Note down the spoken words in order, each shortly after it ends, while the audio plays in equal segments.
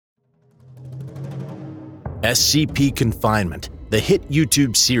SCP Confinement, the hit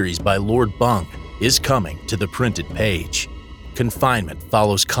YouTube series by Lord Bung, is coming to the printed page. Confinement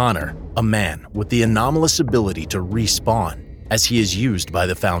follows Connor, a man with the anomalous ability to respawn, as he is used by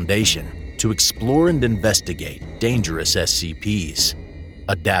the Foundation to explore and investigate dangerous SCPs.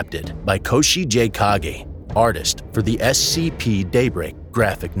 Adapted by Koshi J. Kage, artist for the SCP Daybreak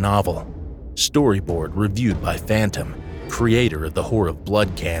graphic novel. Storyboard reviewed by Phantom, creator of the Whore of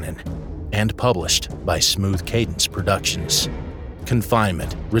Blood canon, and published by Smooth Cadence Productions.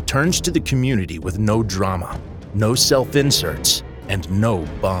 Confinement returns to the community with no drama, no self-inserts, and no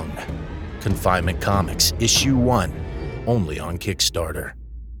bung. Confinement Comics Issue 1, only on Kickstarter.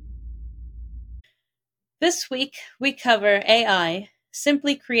 This week, we cover AI,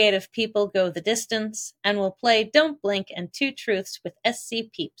 Simply Creative People Go the Distance, and we'll play Don't Blink and Two Truths with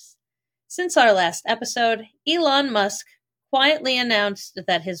SCPeeps. Since our last episode, Elon Musk quietly announced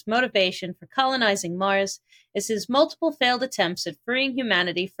that his motivation for colonizing Mars is his multiple failed attempts at freeing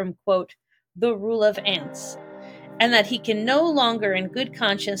humanity from, quote, the rule of ants, and that he can no longer in good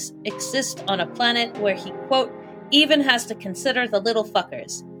conscience exist on a planet where he, quote, even has to consider the little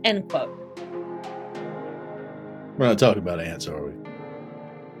fuckers, end quote. We're not talking about ants, are we?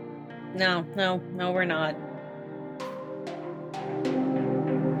 No, we're not.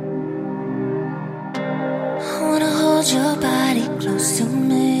 I wanna hold your body close to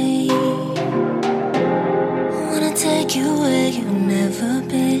me. I wanna take you where you've never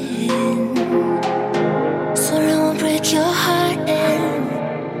been. So I won't break your heart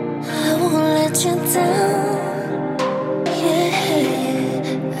and I won't let you down. Yeah,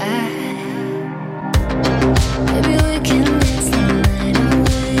 maybe we can dance the night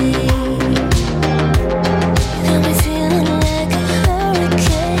away. You got me feeling like a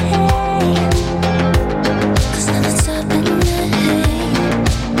hurricane. Cause now it's up in the hay.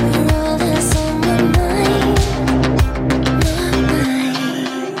 You're all that's on my mind.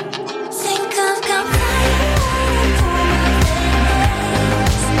 Think I've got fire on my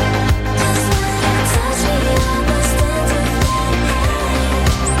face. Cause when you touch me, I must stand to flames. I don't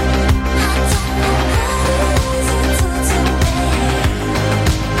know how easy to make.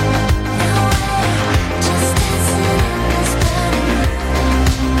 No way, just dancing in this body.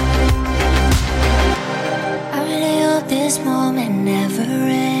 I really hope this moment never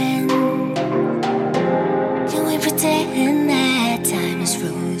ends. Can we pretend that time is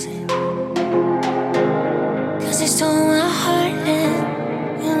frozen? Cause you stole my heart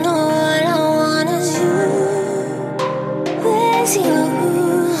and you know what I want is you. Where's you?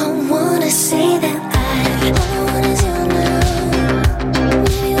 I wanna say that all I want is you now.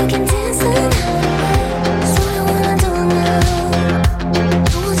 Maybe we can dance the night away. That's what I wanna do now.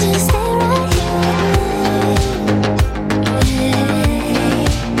 I want you to stay right here with me.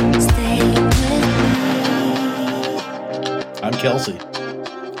 Stay with me. I'm Kelsey.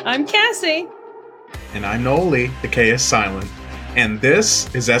 I'm Cassie. And I'm Noli, the K is silent. And this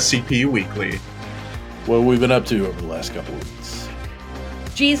is SCP Weekly. What have we been up to over the last couple of weeks?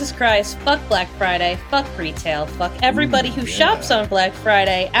 Jesus Christ, fuck Black Friday, fuck retail, fuck everybody who yeah. shops on Black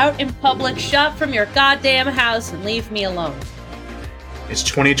Friday, out in public, shop from your goddamn house and leave me alone. It's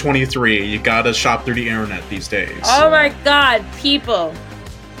 2023. You gotta shop through the internet these days. Oh my god, people.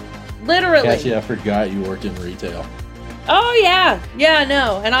 Literally. Cassie, I forgot you worked in retail. Oh yeah,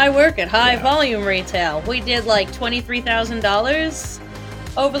 no, and I work at high volume retail. We did like $23,000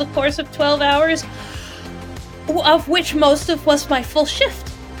 over the course of 12 hours, of which most of was my full shift.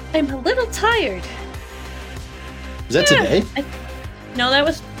 I'm a little tired. Is that today? No,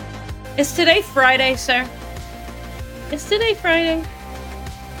 is today Friday, sir? Is today Friday?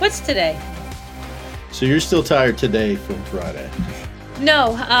 What's today? So you're still tired today from Friday?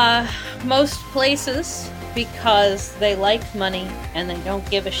 No, most places, because they like money and they don't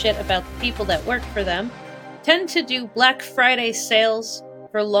give a shit about the people that work for them, tend to do Black Friday sales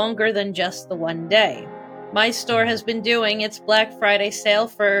for longer than just the one day. My store has been doing its Black Friday sale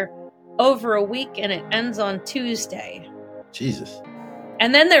for over a week and it ends on Tuesday. Jesus.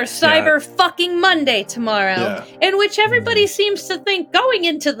 And then there's Cyber fucking Monday tomorrow, in which everybody seems to think going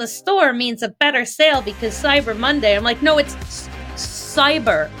into the store means a better sale because Cyber Monday. I'm like, no, it's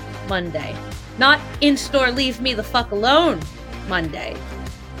Cyber Monday. Not in-store leave me the fuck alone Monday.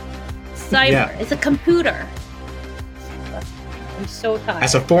 Cyber. It's a computer. I'm so tired.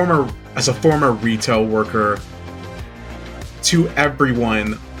 As a former retail worker, to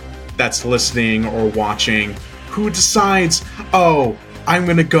everyone that's listening or watching who decides, oh, I'm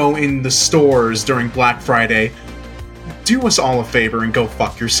gonna go in the stores during Black Friday, do us all a favor and go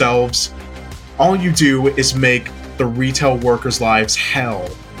fuck yourselves. All you do is make the retail workers' lives hell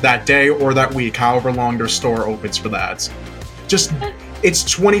that day or that week, however long their store opens for that. Just, it's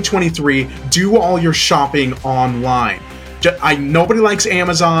 2023. Do all your shopping online. Nobody likes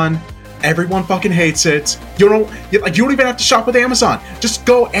Amazon. Everyone fucking hates it. You don't even have to shop with Amazon. Just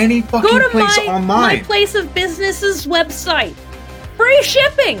go any fucking place online. My place of business's website. Free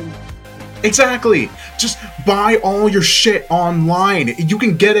shipping. Exactly. Just buy all your shit online. You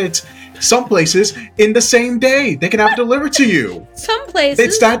can get it some places in the same day. They can have it delivered to you. Some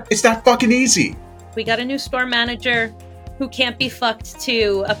places. It's that fucking easy. We got a new store manager who can't be fucked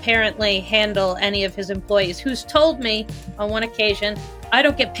to apparently handle any of his employees, who's told me on one occasion, I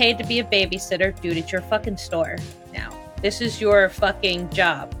don't get paid to be a babysitter, dude, it's your fucking store now. This is your fucking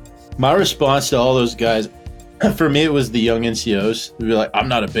job. My response to all those guys, for me, it was the young NCOs. They'd be like, I'm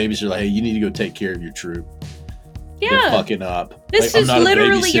not a babysitter. Like, hey, you need to go take care of your troop. Yeah. They're fucking up. This like, is I'm not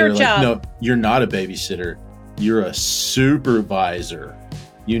literally your job. No, you're not a babysitter. You're a supervisor.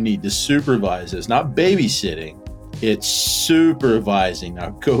 You need to supervise this, not babysitting. It's supervising. Now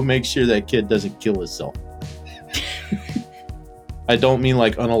go make sure that kid doesn't kill himself. I don't mean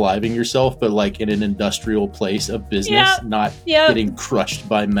like unaliving yourself, but like in an industrial place of business, not getting crushed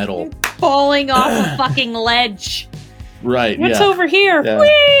by metal. Falling off a fucking ledge. Right. What's over here? Yeah.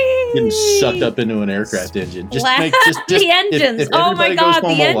 Whee! Getting sucked up into an aircraft engine. Just the engines. If oh my god, goes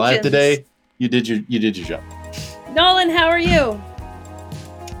home the alive engines. today, you did your job. Nolan, how are you?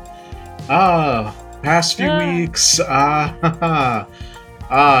 Past few weeks,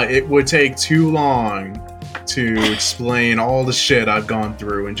 it would take too long to explain all the shit I've gone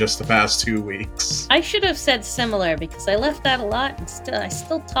through in just the past 2 weeks. I should have said similar because I left out a lot and I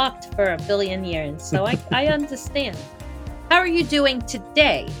still talked for a billion years, so I understand. How are you doing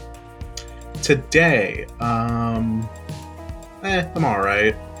today? Today, I'm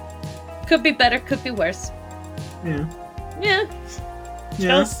alright. Could be better, could be worse. Yeah.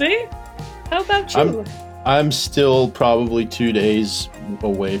 Chelsea? How about you? I'm still probably 2 days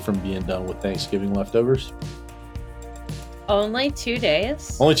away from being done with Thanksgiving leftovers. Only 2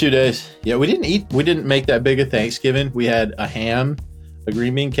 days? Only 2 days. Yeah, we didn't make that big a Thanksgiving. We had a ham, a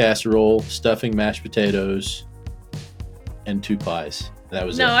green bean casserole, stuffing, mashed potatoes, and 2 pies. That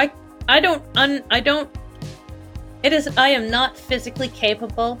was it. No, I am not physically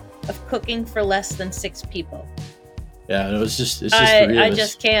capable of cooking for less than 6 people. Yeah, it's just 3 of us. I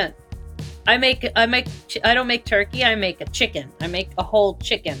just can't. I don't make turkey, I make a chicken. I make a whole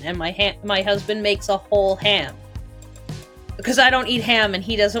chicken, and my husband makes a whole ham. Because I don't eat ham and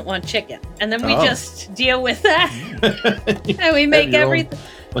he doesn't want chicken. And then we just deal with that. And we make everything.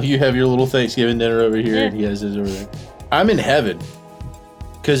 Well, you have your little Thanksgiving dinner over here and he has his over there. I'm in heaven.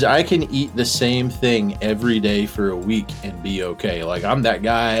 Because I can eat the same thing every day for a week and be okay. Like, I'm that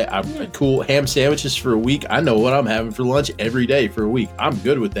guy. I'm cool. Ham sandwiches for a week. I know what I'm having for lunch every day for a week. I'm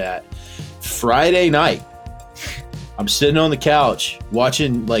good with that. Friday night, I'm sitting on the couch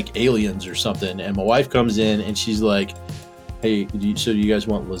watching, like, Aliens or something. And my wife comes in and she's like, hey, do you guys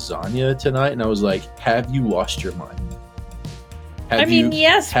want lasagna tonight? And I was like, have you lost your mind?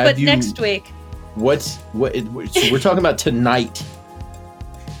 Yes, but next week. So we're talking about tonight.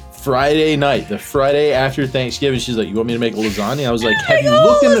 Friday night, the Friday after Thanksgiving, she's like, you want me to make lasagna? I was like, have you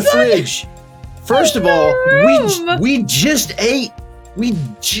looked in the fridge? First of all, we just ate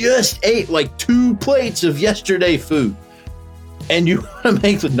like 2 plates of yesterday food. And you want to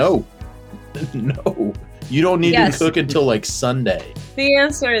make no. You don't need to cook until like Sunday. The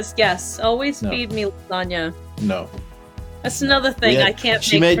answer is yes. Always feed me lasagna. No. That's another thing I can't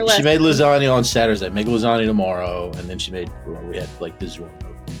She make for less. She made lasagna on Saturday. Make lasagna tomorrow. And then we had like DiGiorno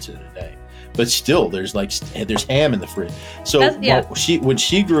pizza today. But still, there's ham in the fridge. So when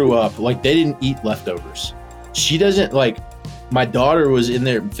she grew up, like, they didn't eat leftovers. She doesn't, like, my daughter was in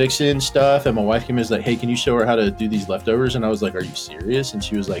there fixing stuff, and my wife came in and was like, hey, can you show her how to do these leftovers? And I was like, are you serious? And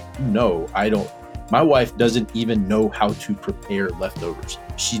she was like, no, I don't. My wife doesn't even know how to prepare leftovers.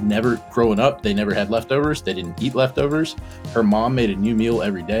 Growing up, they never had leftovers. They didn't eat leftovers. Her mom made a new meal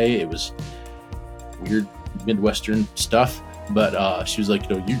every day. It was weird Midwestern stuff. But she was like,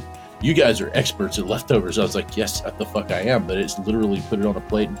 you guys are experts at leftovers. I was like, yes, the fuck I am. But it's literally put it on a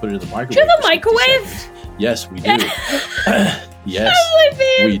plate and put it in the microwave. To the microwave? Yes, we do. Yes,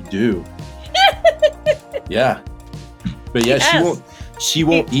 we do. Yeah. But yeah, she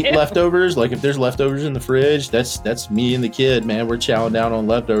won't eat leftovers. Like, if there's leftovers in the fridge, that's me and the kid, man. We're chowing down on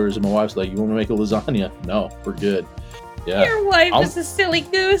leftovers, and my wife's like, you want to make a lasagna? No, we're good. Yeah. Your wife is a silly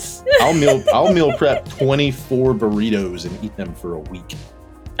goose. I'll meal prep 24 burritos and eat them for a week.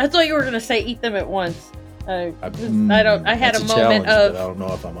 I thought you were gonna say eat them at once. I had a moment of. But I don't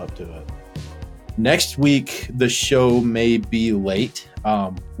know if I'm up to it. Next week, the show may be late.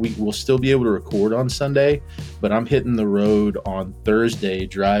 We will still be able to record on Sunday, but I'm hitting the road on Thursday,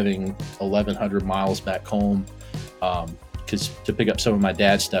 driving 1,100 miles back home because to pick up some of my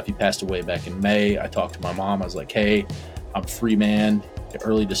dad's stuff. He passed away back in May. I talked to my mom. I was like, hey, I'm free, man.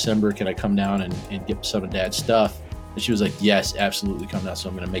 Early December, can I come down and get some of dad's stuff? And she was like, yes, absolutely, come down. So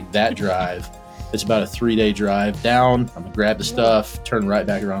I'm going to make that drive. It's about a 3-day drive down. I'm going to grab the stuff, turn right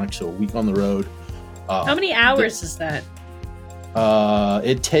back around. So a week on the road. How many hours is that?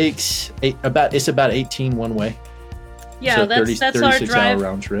 It takes it's about 18 one way. Yeah, so that's 36 our drive. hour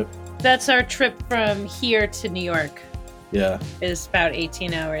round trip. That's our trip from here to New York. Yeah. Is about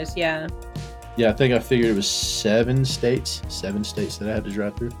 18 hours, yeah. Yeah, I think I figured it was 7 states that I had to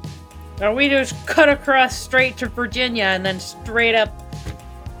drive through. Or we just cut across straight to Virginia and then straight up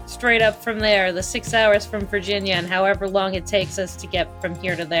from there, the 6 hours from Virginia and however long it takes us to get from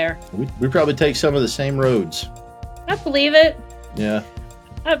here to there. We probably take some of the same roads. I believe it. Yeah.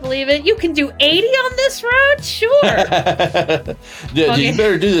 I believe it. You can do 80 on this road? Sure. Yeah, you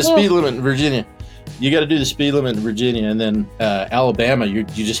better do the speed limit in Virginia. You got to do the speed limit in Virginia, and then Alabama, you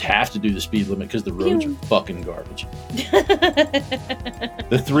just have to do the speed limit because the roads are fucking garbage.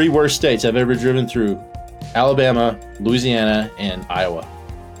 The 3 worst states I've ever driven through: Alabama, Louisiana, and Iowa.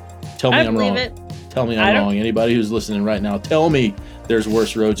 Tell me I'm wrong. Tell me I'm wrong. Anybody who's listening right now, tell me there's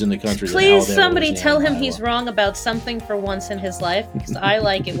worse roads in the country than Alabama, Please, somebody Louisiana, tell him and he's Iowa. wrong about something for once in his life, because I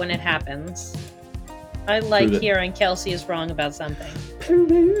like it when it happens. I like Prove it. hearing Kelsey is wrong about something.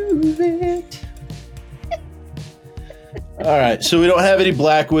 Prove it. All right, so we don't have any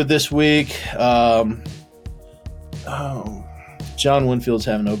Blackwood this week. John Winfield's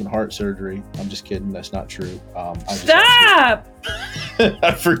having open heart surgery. I'm just kidding. That's not true. Stop!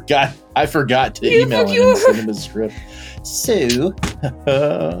 I forgot to email him and send him a script. So,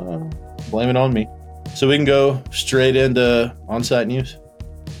 blame it on me. So we can go straight into on-site news.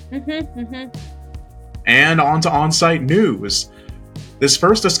 And on to on-site news. This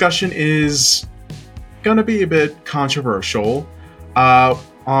first discussion is going to be a bit controversial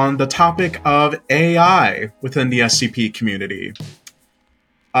on the topic of AI within the SCP community.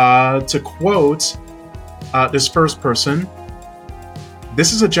 To quote this first person,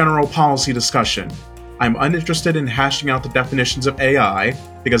 "This is a general policy discussion. I'm uninterested in hashing out the definitions of AI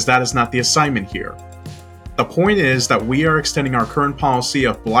because that is not the assignment here. The point is that we are extending our current policy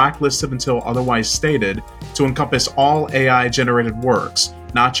of blacklisted until otherwise stated to encompass all AI-generated works,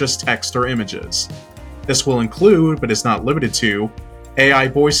 not just text or images. This will include, but is not limited to, AI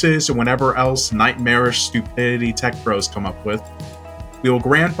voices and whatever else nightmarish stupidity tech bros come up with. We will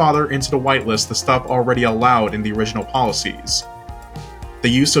grandfather into the whitelist the stuff already allowed in the original policies. The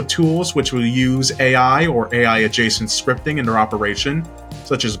use of tools which will use AI or AI-adjacent scripting in their operation,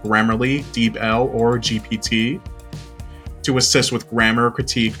 such as Grammarly, DeepL, or GPT, to assist with grammar,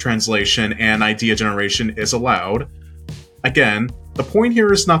 critique, translation, and idea generation is allowed. Again, the point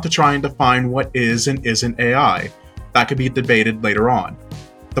here is not to try and define what is and isn't AI. That could be debated later on.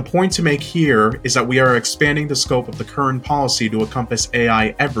 The point to make here is that we are expanding the scope of the current policy to encompass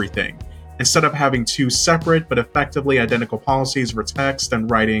AI everything, instead of having 2 separate but effectively identical policies for text and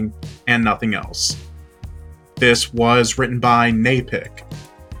writing and nothing else." This was written by Napic.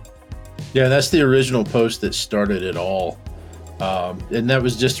 Yeah, that's the original post that started it all. And that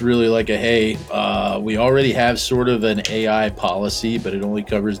was just really like a, hey, we already have sort of an AI policy, but it only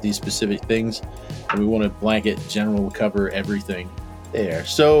covers these specific things. And we want to blanket general cover everything there.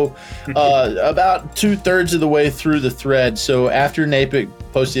 So about 2/3 of the way through the thread. So after Napic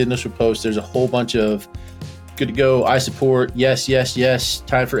posted the initial post, there's a whole bunch of good to go, I support, yes, yes, yes,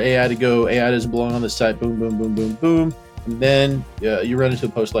 time for AI to go, AI doesn't belong on the site, boom, boom, boom, boom, boom. And then you run into a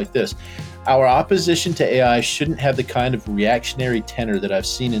post like this. Our opposition to AI shouldn't have the kind of reactionary tenor that I've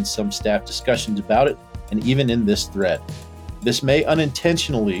seen in some staff discussions about it, and even in this thread. This may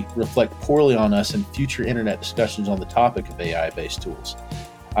unintentionally reflect poorly on us in future internet discussions on the topic of AI-based tools.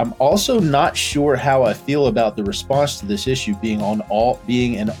 I'm also not sure how I feel about the response to this issue being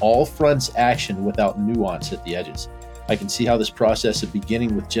an all fronts action without nuance at the edges. I can see how this process of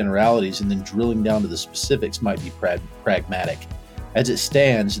beginning with generalities and then drilling down to the specifics might be pragmatic. As it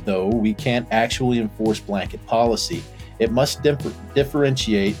stands, though, we can't actually enforce blanket policy. It must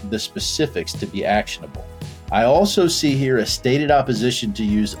differentiate the specifics to be actionable. I also see here a stated opposition to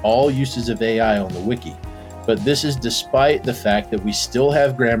use all uses of AI on the wiki, but this is despite the fact that we still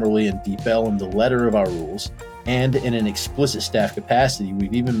have Grammarly and DeepL in the letter of our rules, and in an explicit staff capacity,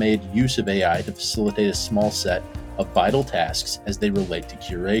 we've even made use of AI to facilitate a small set of vital tasks as they relate to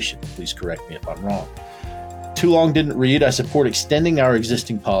curation. Please correct me if I'm wrong. Too long didn't read. I support extending our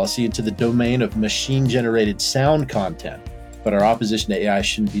existing policy into the domain of machine-generated sound content. but our opposition to AI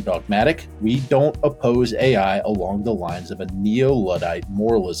shouldn't be dogmatic. We don't oppose AI along the lines of a neo-Luddite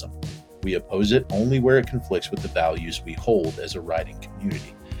moralism. We oppose it only where it conflicts with the values we hold as a writing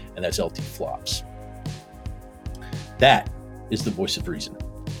community, and that's LT Flops. That is the voice of reason,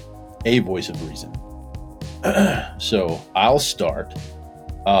 a voice of reason. So I'll start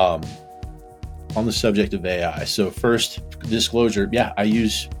on the subject of AI. So first, disclosure, yeah, I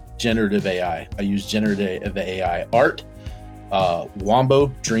use generative AI. I use generative AI art. Wombo,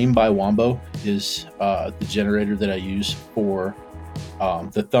 Dream by Wombo is the generator that I use for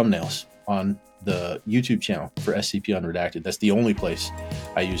the thumbnails on the YouTube channel for SCP Unredacted. That's the only place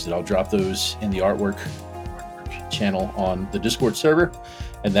I used it. I'll drop those in the artwork channel on the Discord server,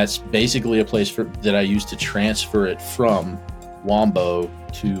 and that's basically a place that I use to transfer it from Wombo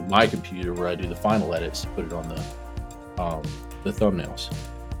to my computer where I do the final edits to put it on the thumbnails.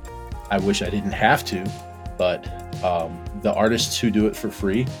 I wish I didn't have to, but the artists who do it for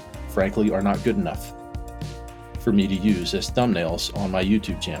free, frankly, are not good enough for me to use as thumbnails on my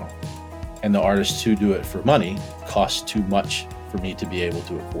YouTube channel. And the artists who do it for money cost too much for me to be able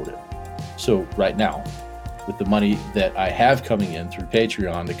to afford it. So right now, with the money that I have coming in through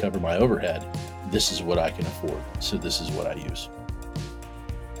Patreon to cover my overhead, this is what I can afford. So this is what I use.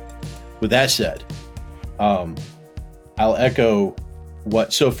 With that said, I'll echo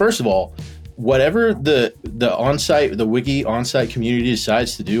so first of all, whatever the wiki on-site community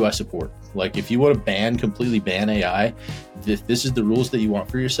decides to do, I support. Like, if you want to completely ban AI, if this is the rules that you want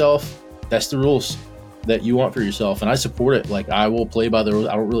for yourself, that's the rules that you want for yourself, and I support it. Like, I will play by the rules.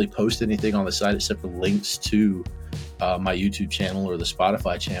 I don't really post anything on the site except for links to my YouTube channel or the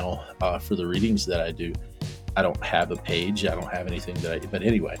Spotify channel for the readings that I do. I don't have a page. I don't have anything but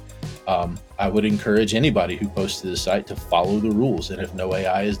anyway, I would encourage anybody who posts to the site to follow the rules. And if no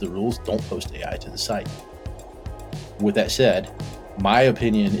AI is the rules, don't post AI to the site. With that said, my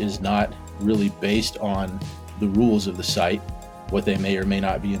opinion is not really based on the rules of the site, what they may or may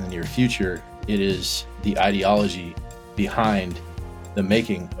not be in the near future. It is the ideology behind the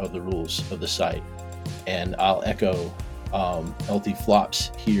making of the rules of the site. And I'll echo LT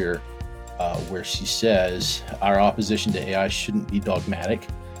Flops here, where she says, our opposition to AI shouldn't be dogmatic.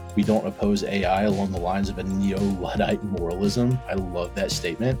 We don't oppose AI along the lines of a neo-Luddite moralism. I love that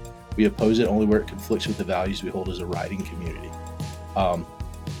statement. We oppose it only where it conflicts with the values we hold as a writing community.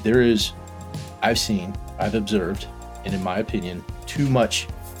 I've observed, and in my opinion, too much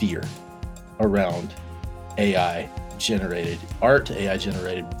fear around AI generated art, AI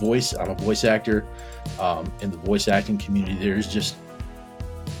generated voice. I'm a voice actor. In the voice acting community, there's just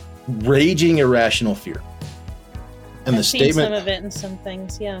raging irrational fear. And I've seen some of it in some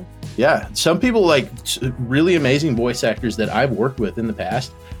things, yeah. Some people, like really amazing voice actors that I've worked with in the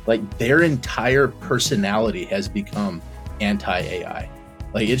past, like their entire personality has become anti-AI.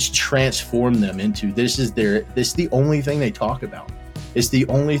 Like, it's transformed them into this is the only thing they talk about. It's the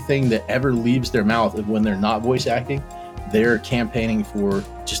only thing that ever leaves their mouth. And when they're not voice acting, they're campaigning for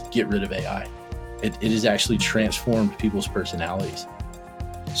just get rid of AI. It has actually transformed people's personalities.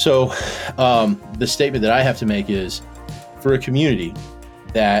 So the statement that I have to make is, for a community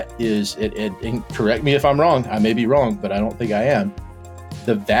that is, and correct me if I'm wrong, I may be wrong, but I don't think I am,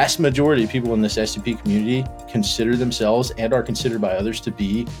 the vast majority of people in this SCP community consider themselves and are considered by others to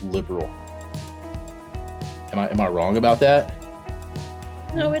be liberal. Am I wrong about that?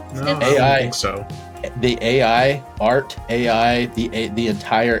 No, I don't AI. think so. The AI art, AI, the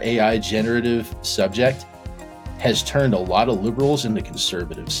entire AI generative subject has turned a lot of liberals into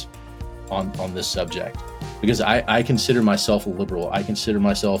conservatives on this subject. Because I consider myself a liberal. I consider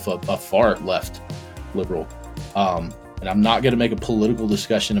myself a far left liberal. And I'm not going to make a political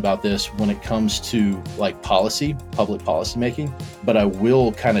discussion about this when it comes to like policy, public policy making, but I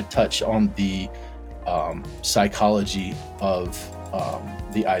will kind of touch on the psychology of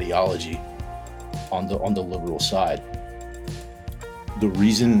the ideology on the liberal side. The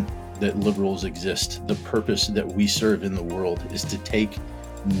reason that liberals exist, the purpose that we serve in the world, is to take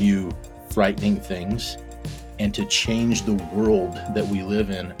new, frightening things and to change the world that we live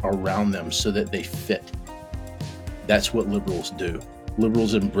in around them so that they fit. That's what liberals do.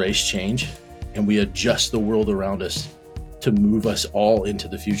 Liberals embrace change, and we adjust the world around us to move us all into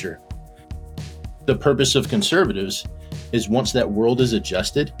the future. The purpose of conservatives is, once that world is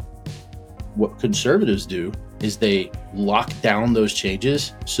adjusted, what conservatives do is they lock down those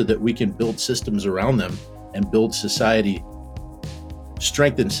changes so that we can build systems around them and build society,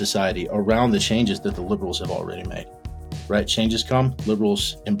 strengthen society around the changes that the liberals have already made. Right? Changes come,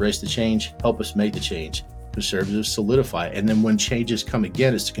 liberals embrace the change, help us make the change. Conservatives solidify. And then when changes come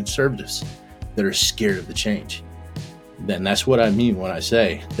again, it's the conservatives that are scared of the change. then that's what I mean when I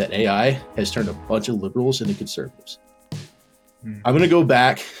say that AI has turned a bunch of liberals into conservatives. I'm going to go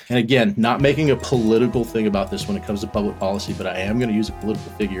back, and again, not making a political thing about this when it comes to public policy, but I am going to use a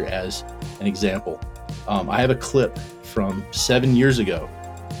political figure as an example. I have a clip from 7 years ago,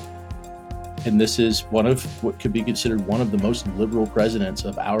 and this is one of what could be considered one of the most liberal presidents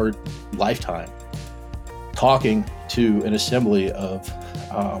of our lifetime, talking to an assembly of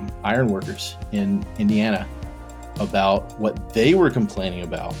ironworkers in Indiana about what they were complaining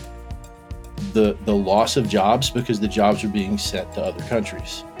about, the loss of jobs because the jobs were being sent to other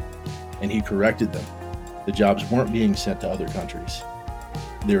countries. And he corrected them. The jobs weren't being sent to other countries.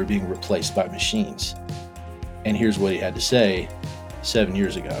 They were being replaced by machines. And here's what he had to say 7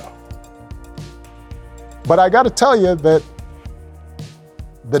 years ago. But I got to tell you that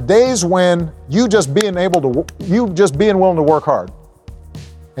the days when you just being willing to work hard,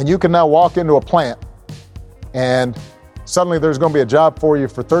 and you can now walk into a plant and suddenly there's going to be a job for you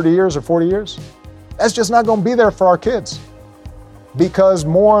for 30 years or 40 years, that's just not going to be there for our kids, because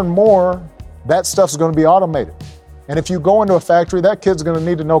more and more that stuff's going to be automated. And if you go into a factory, that kid's going to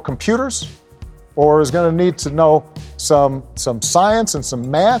need to know computers, or is going to need to know some science and some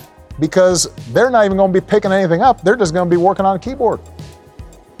math, because they're not even going to be picking anything up. They're just going to be working on a keyboard.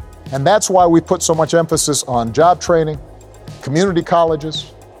 And that's why we put so much emphasis on job training, community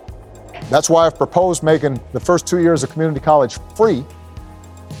colleges. That's why I've proposed making the first 2 years of community college free,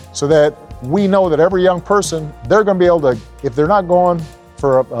 so that we know that every young person, they're going to be able to, if they're not going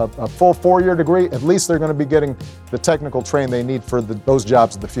for a full 4-year degree, at least they're going to be getting the technical training they need for those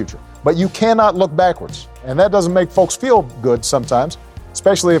jobs of the future. But you cannot look backwards. And that doesn't make folks feel good sometimes,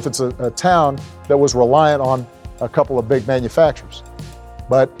 especially if it's a town that was reliant on a couple of big manufacturers.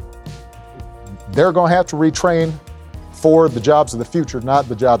 But they're going to have to retrain for the jobs of the future, not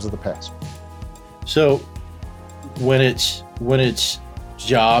the jobs of the past. So when it's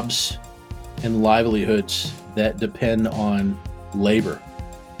jobs and livelihoods that depend on labor,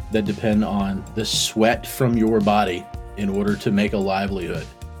 that depend on the sweat from your body in order to make a livelihood,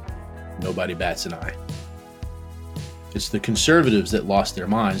 nobody bats an eye. It's the conservatives that lost their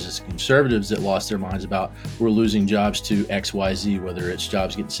minds. It's the conservatives that lost their minds about we're losing jobs to XYZ, whether it's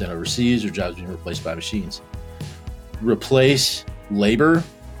jobs getting sent overseas or jobs being replaced by machines. Replace labor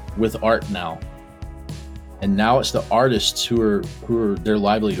with art now. And now it's the artists who are their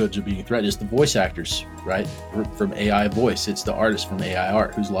livelihoods are being threatened. It's the voice actors, right? From AI voice. It's the artists from AI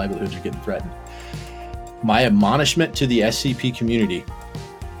art whose livelihoods are getting threatened. My admonishment to the SCP community,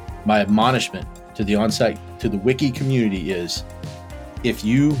 my admonishment to the on-site, to the wiki community is, if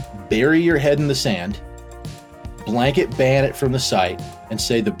you bury your head in the sand, blanket ban it from the site, and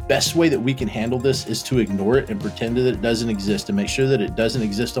say the best way that we can handle this is to ignore it and pretend that it doesn't exist and make sure that it doesn't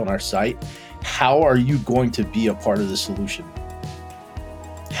exist on our site, how are you going to be a part of the solution?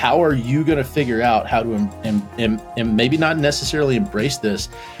 How are you going to figure out how to, and maybe not necessarily embrace this,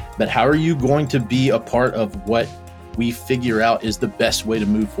 but how are you going to be a part of what we figure out is the best way to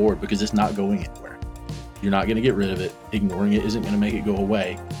move forward? Because it's not going anywhere. You're not going to get rid of it. Ignoring it isn't going to make it go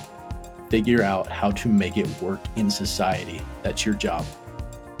away. Figure out how to make it work in society. That's your job.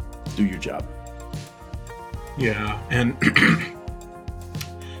 Do your job. Yeah, and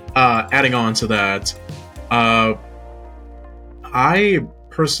adding on to that, I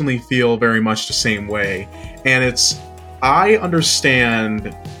personally feel very much the same way. And I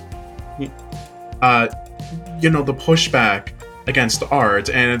understand, the pushback against art,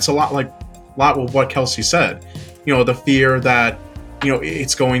 and it's a lot with what Kelsey said. The fear that,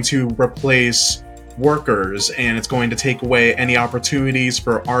 it's going to replace workers and it's going to take away any opportunities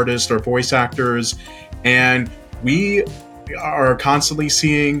for artists or voice actors. And we are constantly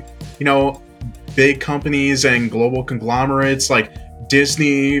seeing, big companies and global conglomerates like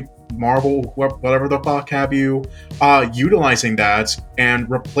Disney, Marvel, whatever the fuck have you, utilizing that and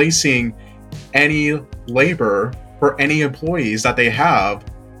replacing any labor for any employees that they have,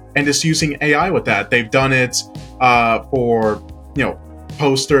 and just using AI with that. They've done it for,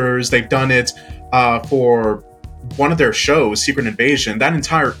 posters. They've done it for one of their shows, Secret Invasion. That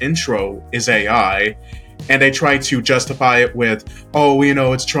entire intro is AI, and they try to justify it with,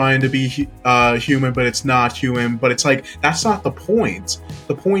 it's trying to be human, but it's not human. But it's like, that's not the point.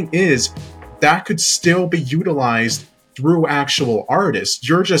 The point is that could still be utilized through actual artists.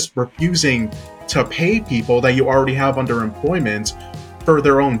 You're just refusing to pay people that you already have under employment for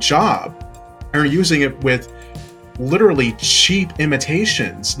their own job, and you're using it with literally cheap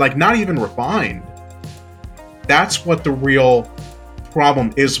imitations, like not even refined. That's what the real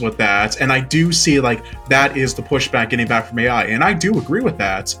problem is with that. And I do see that is the pushback getting back from AI, and I do agree with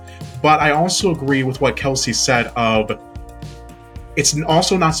that. But I also agree with what Kelsey said of it's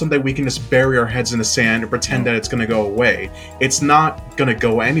also not something we can just bury our heads in the sand and pretend that it's going to go away. It's not going to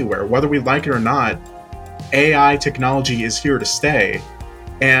go anywhere. Whether we like it or not, AI technology is here to stay.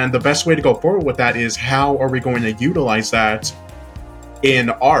 And the best way to go forward with that is, how are we going to utilize that in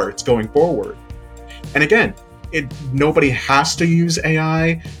art going forward? And again, nobody has to use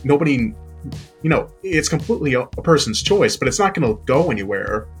AI. Nobody, it's completely a person's choice, but it's not going to go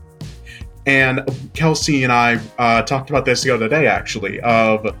anywhere. And Kelsey and I talked about this the other day, actually,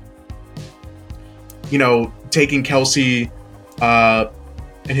 of, taking Kelsey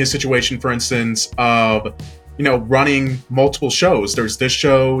in his situation, for instance, of, running multiple shows. There's this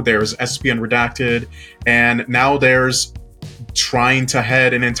show, there's SCP Unredacted, and now there's trying to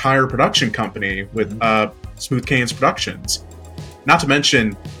head an entire production company with Smooth Canes Productions. Not to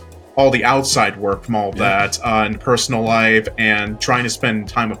mention all the outside work from all of that, and personal life, and trying to spend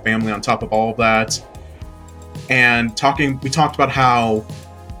time with family on top of all of that. And we talked about how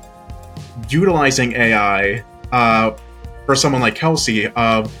utilizing AI for someone like Kelsey,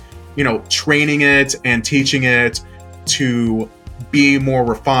 of training it and teaching it to be more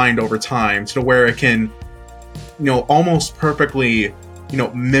refined over time, to where it can almost perfectly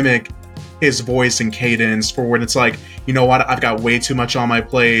mimic his voice and cadence for when it's like, what, I've got way too much on my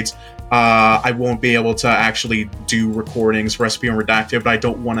plate. I won't be able to actually do recordings for SCP Unredacted, but I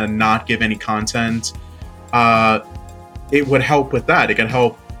don't want to not give any content. It would help with that. It can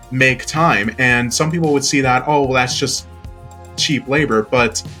help make time. And some people would see that, oh, well, that's just cheap labor,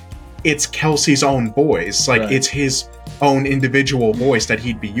 but it's Kelsey's own voice. Like, right. It's his own individual voice that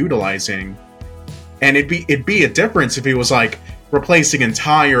he'd be utilizing. And it'd be a difference if he was like replacing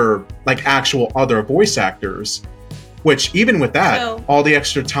entire actual other voice actors. Which, even with that, all the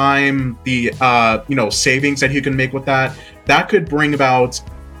extra time, the savings that you can make with that could bring about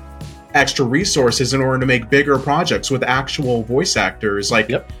extra resources in order to make bigger projects with actual voice actors,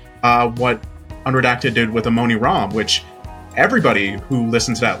 what Unredacted did with Amoni Ram, which everybody who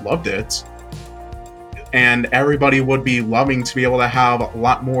listened to that loved it, and everybody would be loving to be able to have a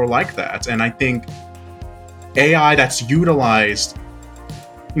lot more like that. And I think AI that's utilized,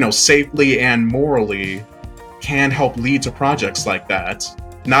 safely and morally, can help lead to projects like that.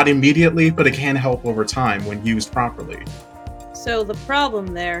 Not immediately, but it can help over time when used properly. So the problem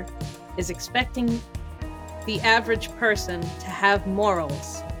there is expecting the average person to have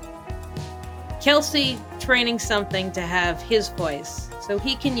morals. Kelsey training something to have his voice so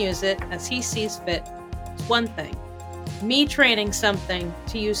he can use it as he sees fit is one thing. Me training something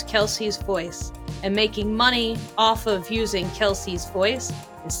to use Kelsey's voice and making money off of using Kelsey's voice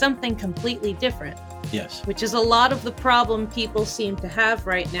is something completely different. Yes. Which is a lot of the problem people seem to have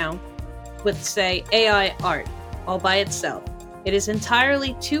right now with, say, AI art all by itself. It is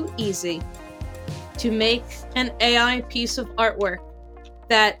entirely too easy to make an AI piece of artwork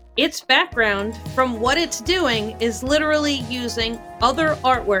that its background from what it's doing is literally using other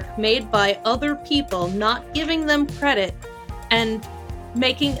artwork made by other people, not giving them credit, and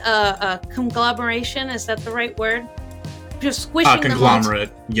making a conglomeration. Is that the right word? Just squishing conglomerate,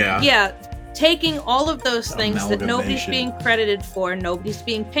 them all. yeah. Yeah, taking all of those things that nobody's being credited for, nobody's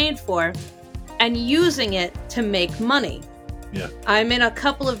being paid for, and using it to make money. Yeah. I'm in a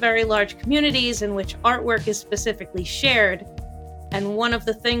couple of very large communities in which artwork is specifically shared, and one of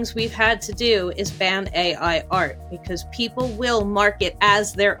the things we've had to do is ban AI art because people will mark it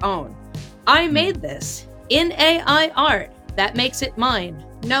as their own. I made this in AI art. That makes it mine.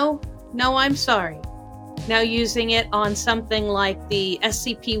 No, I'm sorry. Now using it on something like the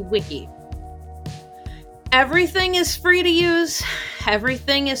SCP Wiki. Everything is free to use.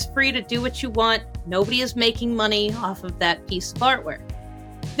 Everything is free to do what you want. Nobody is making money off of that piece of artwork.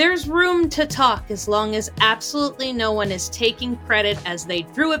 There's room to talk as long as absolutely no one is taking credit as they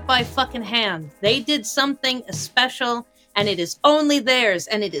drew it by fucking hand. They did something special and it is only theirs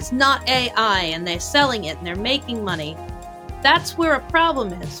and it is not AI and they're selling it and they're making money. That's where a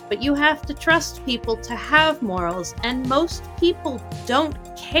problem is, but you have to trust people to have morals, and most people don't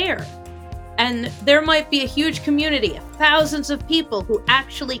care. And there might be a huge community of thousands of people who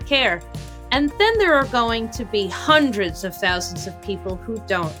actually care. And then there are going to be hundreds of thousands of people who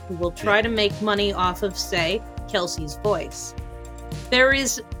don't, who will try to make money off of, say, Kelsey's voice. There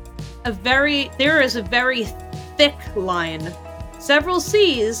is a very thick line, several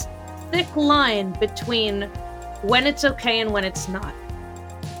C's, thick line between when it's okay and when it's not.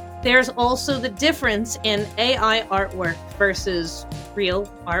 There's also the difference in AI artwork versus real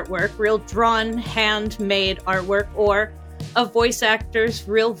artwork, real drawn, handmade artwork, or a voice actor's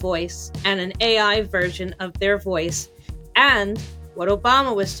real voice and an AI version of their voice, and what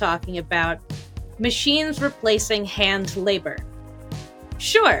Obama was talking about, machines replacing hand labor.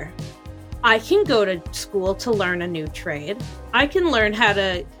 sure, I can go to school to learn a new trade. I can learn how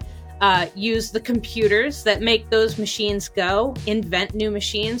to use the computers that make those machines go, invent new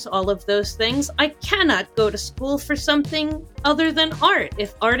machines, all of those things. I cannot go to school for something other than art,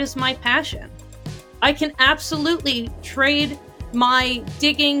 if art is my passion. I can absolutely trade my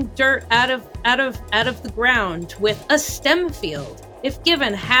digging dirt out of the ground with a STEM field. If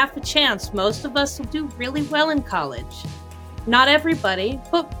given half a chance, most of us will do really well in college. Not everybody,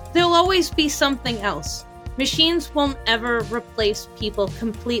 but there'll always be something else. Machines won't ever replace people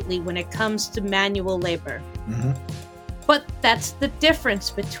completely when it comes to manual labor. Mm-hmm. But that's the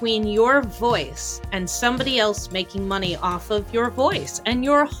difference between your voice and somebody else making money off of your voice and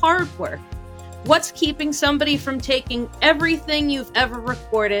your hard work. What's keeping somebody from taking everything you've ever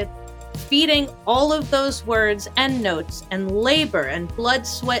recorded, feeding all of those words and notes and labor and blood,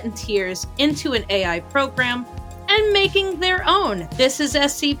 sweat, and tears into an AI program and making their own "This is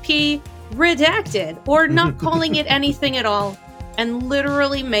SCP redacted," or not calling it anything at all, and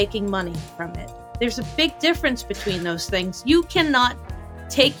literally making money from it? There's a big difference between those things. You cannot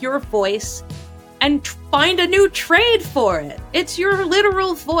take your voice and find a new trade for it. It's your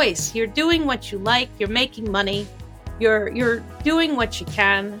literal voice. You're doing what you like, you're making money, you're doing what you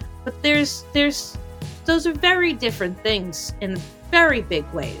can, but there's those are very different things in very big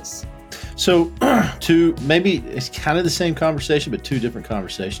ways. So, maybe it's kind of the same conversation, but two different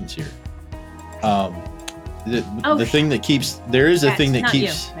conversations here. The thing that keeps, there is a thing that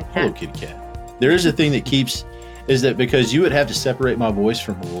keeps, hello kitty cat. There is a thing that keeps, is that because you would have to separate my voice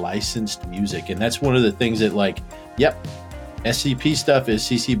from licensed music. And that's one of the things that, like, yep, SCP stuff is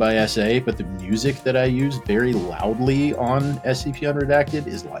CC by SA, but the music that I use very loudly on SCP Unredacted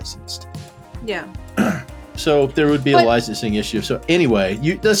is licensed. Yeah. So there would be a licensing issue. So anyway,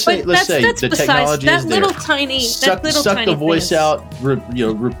 let's say the technology is there. Suck the voice out,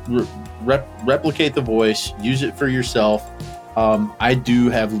 replicate the voice, use it for yourself. I do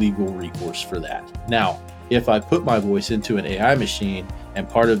have legal recourse for that. Now, if I put my voice into an AI machine, and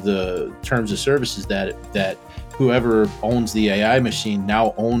part of the terms of service is that whoever owns the AI machine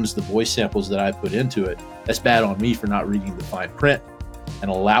now owns the voice samples that I put into it, that's bad on me for not reading the fine print and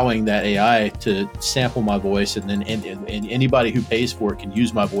allowing that AI to sample my voice, and then and anybody who pays for it can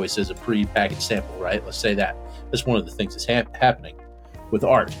use my voice as a pre-packaged sample, right? Let's say that's one of the things that's happening with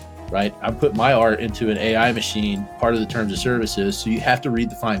art, right? I put my art into an AI machine, part of the terms of services, so you have to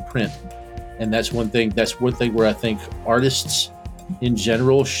read the fine print. And that's one thing where I think artists in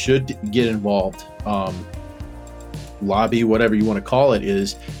general should get involved. Lobby, whatever you want to call it,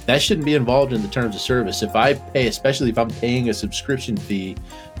 is that shouldn't be involved in the terms of service. If I pay, especially if I'm paying a subscription fee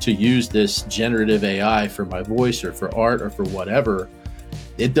to use this generative AI for my voice or for art or for whatever,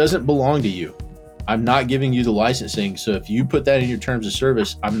 it doesn't belong to you. I'm not giving you the licensing. So if you put that in your terms of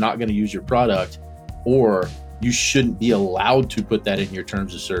service, I'm not going to use your product, or you shouldn't be allowed to put that in your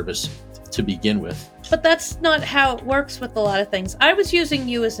terms of service to begin with. But that's not how it works with a lot of things. I was using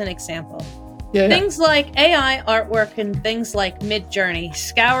you as an example. Yeah. Things like AI artwork and things like Midjourney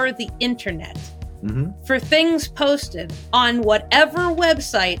scour the internet for things posted on whatever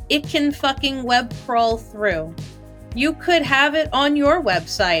website it can fucking web crawl through. You could have it on your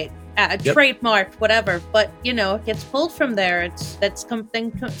website, trademarked, whatever, but it gets pulled from there. That's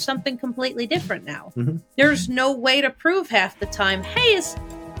something completely different now. Mm-hmm. There's no way to prove half the time, hey,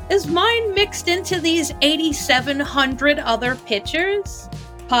 is mine mixed into these 8,700 other pictures?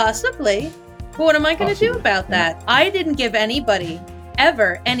 Possibly. But what am I going to do about that? I didn't give anybody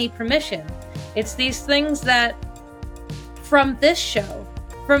ever any permission. It's these things that, from this show,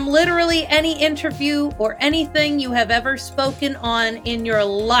 from literally any interview or anything you have ever spoken on in your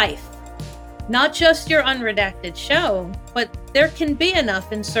life, not just your unredacted show, but there can be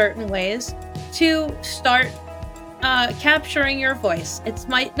enough in certain ways to start capturing your voice. It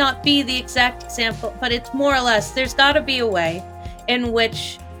might not be the exact example, but it's more or less, there's got to be a way in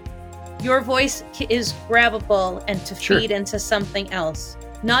which your voice is grabbable and to feed into something else.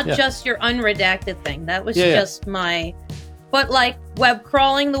 Not just your unredacted thing. That was just but like web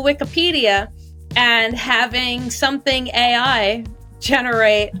crawling the Wikipedia and having something AI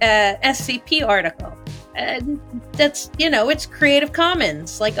generate an SCP article. And that's, it's Creative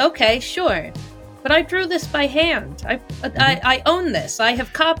Commons. Like, okay, sure. But I drew this by hand. I own this. I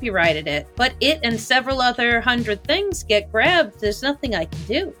have copyrighted it. But it and several other 100 things get grabbed. There's nothing I can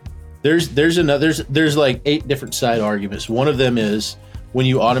do. There's like 8 different side arguments. One of them is when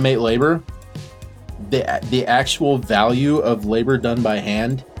you automate labor, the actual value of labor done by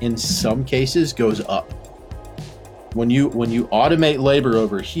hand in some cases goes up. When you automate labor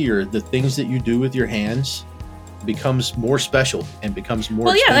over here, the things that you do with your hands becomes more special and becomes more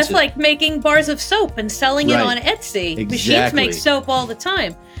Well, yeah, expensive. that's like making bars of soap and selling it Right. on Etsy. Machines Exactly. make soap all the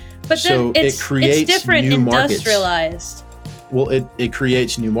time. But So then it creates it's different new markets. industrialized. Well, it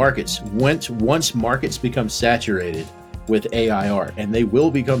creates new markets. Once markets become saturated with AI art, and they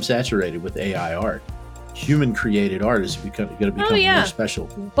will become saturated with AI art, human-created art is going to become more special.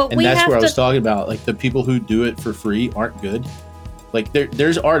 But And we that's have where I to was talking about, like, the people who do it for free aren't good. Like,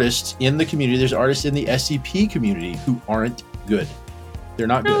 there's artists in the community, there's artists in the SCP community who aren't good. They're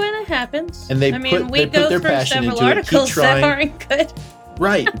not No, good. and it happens. And they I mean, put- we they put go their through passion several into it, keep articles that trying. aren't good.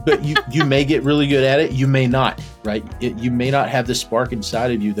 Right, but you may get really good at it. You may not. Right, you may not have the spark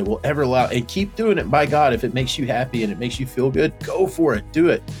inside of you that will ever allow. And keep doing it. By God, if it makes you happy and it makes you feel good, go for it. Do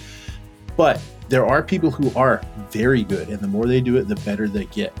it. But there are people who are very good, and the more they do it, the better they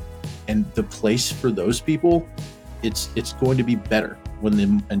get. And the place for those people, it's going to be better when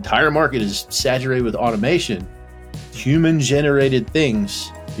the entire market is saturated with automation. Human-generated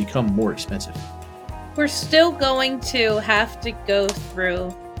things become more expensive. We're still going to have to go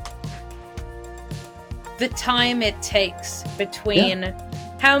through the time it takes between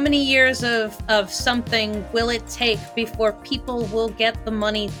how many years of something will it take before people will get the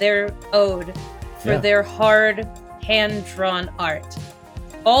money they're owed for their hard hand-drawn art.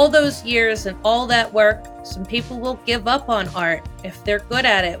 All those years and all that work, some people will give up on art. If they're good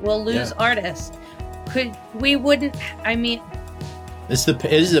at it, we'll lose artists. It's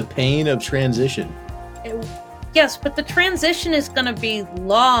the pain of transition. Yes, but the transition is going to be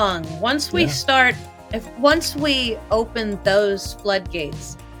long. Once we open those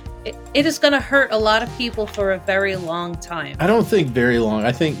floodgates, it is going to hurt a lot of people for a very long time. I don't think very long.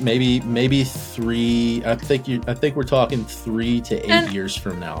 I think maybe 3. I think we're talking 3 to 8 years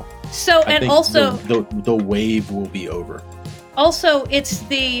from now. So, I and think also the wave will be over. Also, it's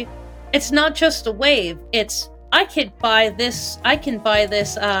not just a wave. It's I can buy this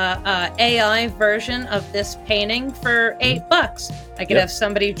AI version of this painting for $8. I could have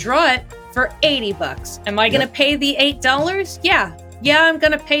somebody draw it for $80. Am I going to pay the $8? Yeah, I'm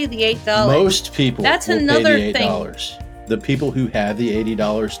going to pay the $8. Most people That's will another pay the thing. $8. The people who have the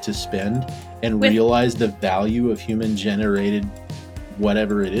 $80 to spend and realize the value of human-generated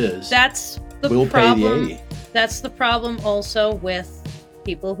whatever it is, That's the will problem. pay the $80. That's the problem also with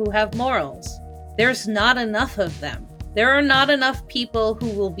people who have morals. There's not enough of them. There are not enough people who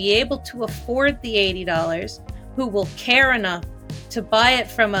will be able to afford the $80, who will care enough to buy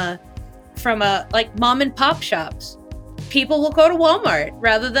it from a like mom and pop shops. People will go to Walmart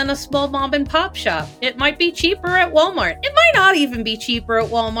rather than a small mom and pop shop. It might be cheaper at Walmart. It might not even be cheaper at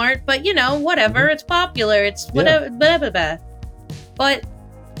Walmart, but whatever. It's popular. It's whatever. Blah, blah, blah. But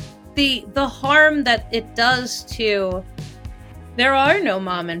the harm that it does to, there are no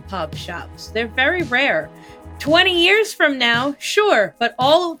mom and pop shops. They're very rare. 20 years from now, sure, but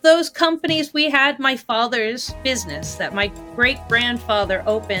all of those companies we had, my father's business that my great-grandfather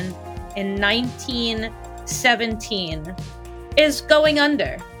opened in 1917 is going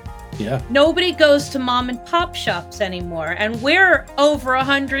under. Yeah. Nobody goes to mom and pop shops anymore, and we're over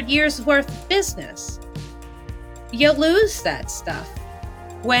 100 years worth of business. You lose that stuff.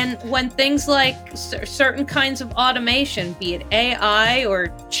 When things like certain kinds of automation, be it AI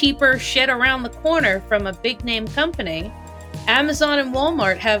or cheaper shit around the corner from a big name company, Amazon and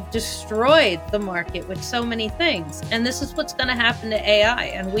Walmart have destroyed the market with so many things. And this is what's going to happen to AI.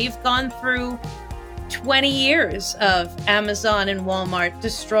 And we've gone through 20 years of Amazon and Walmart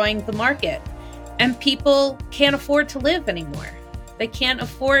destroying the market. And people can't afford to live anymore. They can't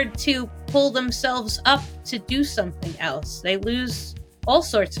afford to pull themselves up to do something else. They lose all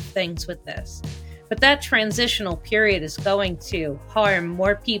sorts of things with this. But that transitional period is going to harm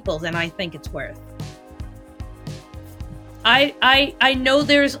more people than I think it's worth. I know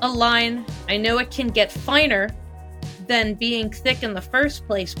there's a line. I know it can get finer than being thick in the first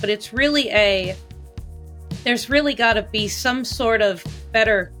place, but it's really there's really got to be some sort of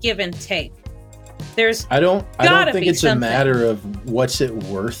better give and take. I don't think it's a matter of what's it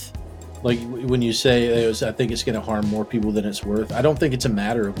worth. Like when you say I think it's going to harm more people than it's worth. I don't think it's a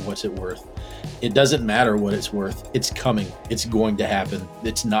matter of what's it worth. It doesn't matter what it's worth. It's coming. It's going to happen.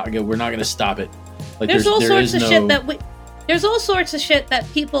 It's not good. We're not going to stop it. Like there's all sorts of shit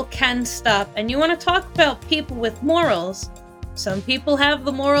that people can stop. And you want to talk about people with morals? Some people have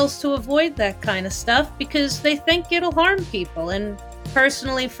the morals to avoid that kind of stuff because they think it'll harm people. And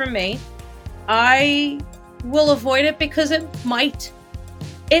personally, for me, I will avoid it because it might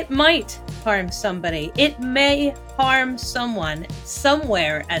harm somebody. It may harm someone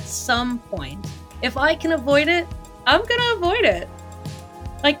somewhere at some point. If I can avoid it, I'm gonna avoid it.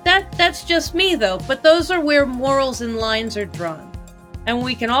 Like that's just me though, but those are where morals and lines are drawn. And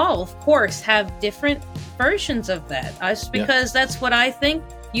we can all, of course, have different versions of that. Because that's what I think.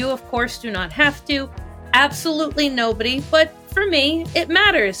 You, of course, do not have to. Absolutely nobody. But for me, it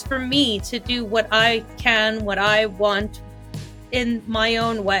matters for me to do what I can, what I want in my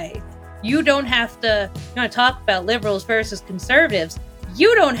own way. You don't have to, talk about liberals versus conservatives.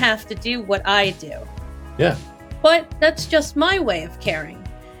 You don't have to do what I do. Yeah. But that's just my way of caring.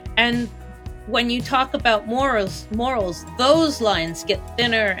 And when you talk about morals, those lines get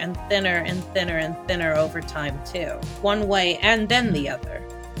thinner and thinner and thinner and thinner over time too. One way and then the other.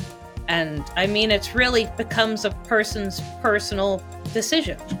 And I mean, it really becomes a person's personal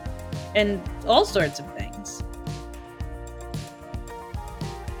decision and all sorts of things.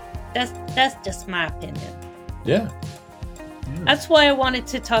 That's just my opinion. Yeah. That's why I wanted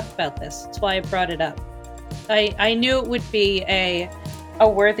to talk about this. That's why I brought it up. I knew it would be a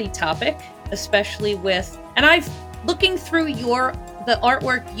worthy topic, especially with, and I've looking through the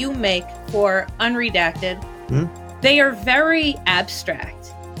artwork you make for Unredacted. They are very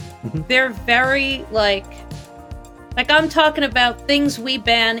abstract. They're very like I'm talking about things we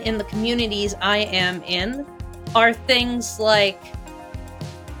ban in the communities I am in are things like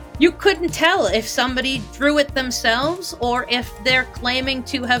you couldn't tell if somebody drew it themselves or if they're claiming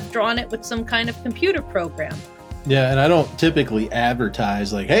to have drawn it with some kind of computer program. Yeah, and I don't typically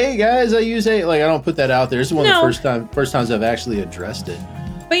advertise like, "Hey guys, I use I don't put that out there." This is one of the first times I've actually addressed it.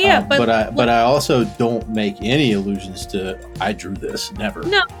 But yeah, but I also don't make any allusions to I drew this. Never.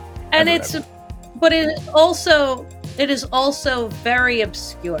 No, and ever. But it is also very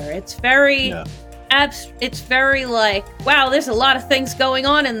obscure. It's very it's very like, wow, there's a lot of things going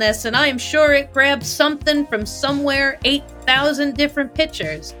on in this, and I'm sure it grabbed something from somewhere, 8,000 different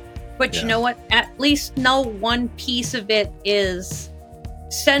pictures. But you know what? At least no one piece of it is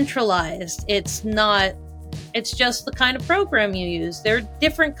centralized. It's not. It's just the kind of program you use. There are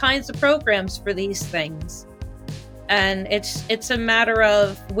different kinds of programs for these things. And it's a matter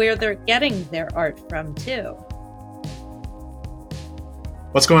of where they're getting their art from, too.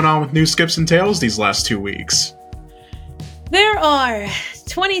 What's going on with news, skips, and tales these last 2 weeks? There are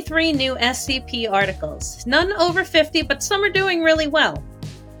 23 new SCP articles. None over 50, but some are doing really well.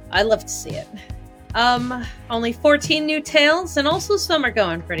 I love to see it. Only 14 new tales, and also some are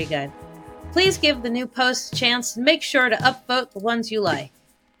going pretty good. Please give the new posts a chance and make sure to upvote the ones you like.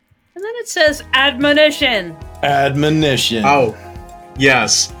 And then it says ADMONITION. ADMONITION. Oh,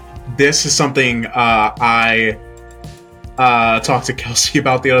 yes. This is something I talked to Kelsey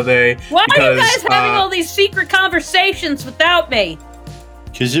about the other day. Why are you guys having all these secret conversations without me?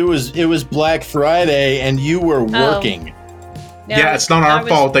 Because it was Black Friday and you were working. No, yeah, it's not our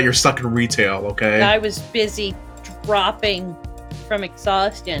fault that you're stuck in retail, okay? I was busy dropping from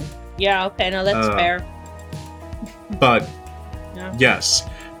exhaustion. Yeah, okay, no, that's fair. But, yes.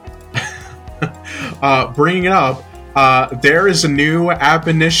 Bringing it up, there is a new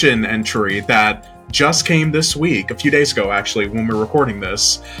ADMONITION entry that just came this week, a few days ago, actually, when we're recording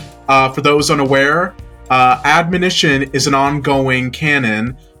this. For those unaware, ADMONITION is an ongoing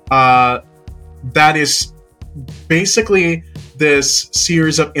canon that is basically this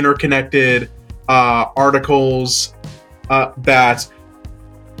series of interconnected articles that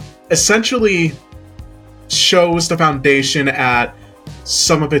essentially shows the Foundation at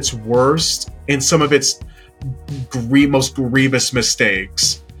some of its worst and some of its most grievous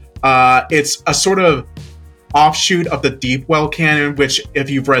mistakes. It's a sort of offshoot of the Deepwell canon, which, if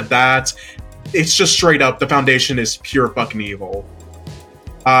you've read that, it's just straight up, the Foundation is pure fucking evil.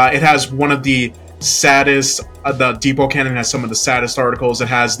 It has one of the saddest, the Deepwell canon has some of the saddest articles. It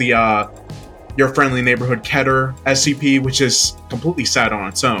has the Your Friendly Neighborhood Keter SCP, which is completely sad on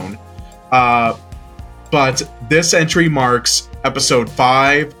its own. But this entry marks episode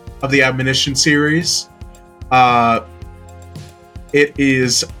 5 of the ADMONITION series. It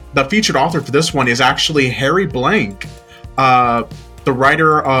is, the featured author for this one is actually Harry Blank, the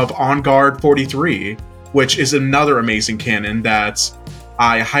writer of On Guard 43, which is another amazing canon that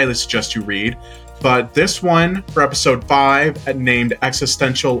I highly suggest you read. But this one, for episode 5, named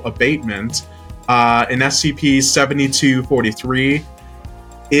Existential Abatement, in SCP-7243,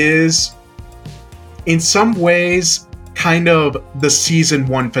 is, in some ways, kind of the season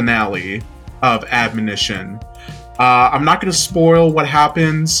 1 finale of ADMONITION. I'm not going to spoil what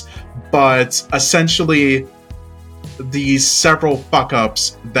happens, but essentially, these several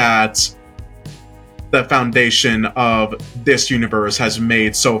fuck-ups that the Foundation of this universe has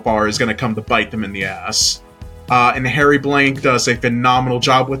made so far is going to come to bite them in the ass. And Harry Blank does a phenomenal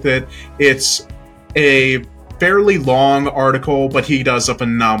job with it. It's a fairly long article, but he does a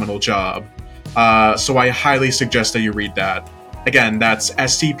phenomenal job. So I highly suggest that you read that. Again, that's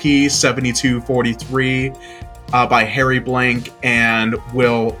SCP-7243 by Harry Blank, and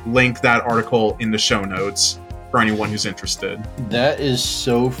we'll link that article in the show notes for anyone who's interested. That is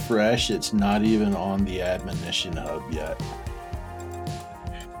so fresh, it's not even on the ADMONITION hub yet.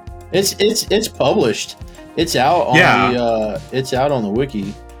 It's published. It's out on it's out on the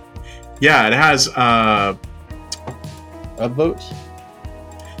wiki. Yeah, it has Upvotes?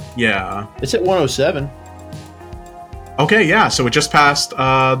 Yeah. It's at 107. Okay, yeah, so it just passed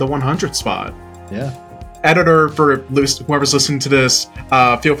the 100 spot. Yeah. Editor, for whoever's listening to this,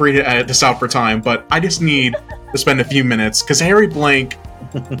 feel free to edit this out for time, but I just need to spend a few minutes, because Harry Blank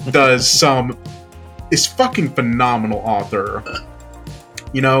is fucking phenomenal author.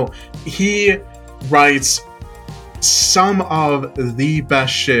 You know, he writes some of the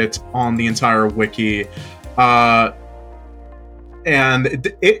best shit on the entire wiki,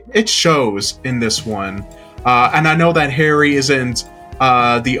 and it shows in this one. And I know that Harry isn't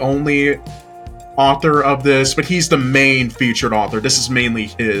the only author of this, but he's the main featured author. This is mainly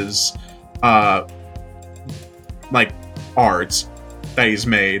his arts that he's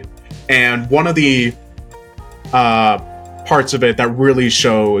made, and one of the parts of it that really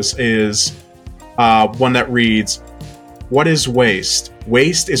shows is one that reads, "What is waste?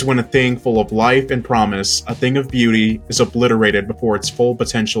 Waste is when a thing full of life and promise, a thing of beauty, is obliterated before its full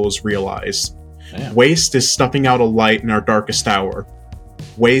potential is realized. Damn. Waste is snuffing out a light in our darkest hour.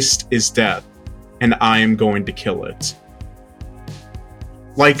 Waste is death, and I am going to kill it."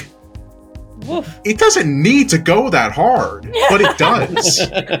 Like, Woof. it doesn't need to go that hard, but it does.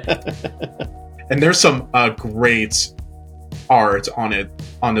 And there's some great art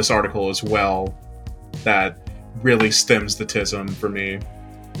on this article as well that really stems the tism for me.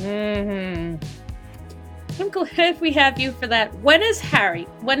 I'm glad we have you for that. When is Harry?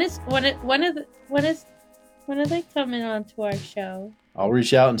 When are they coming on to our show? I'll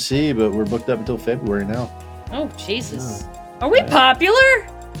reach out and see, but we're booked up until February now. Oh Jesus! Are we popular?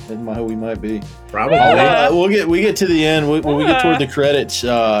 We might be. Probably. We get to the end. When we get toward the credits,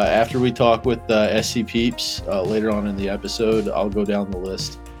 after we talk with SCPeeps later on in the episode, I'll go down the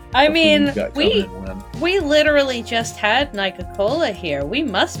list. I mean, we literally just had Nika-Cola here. We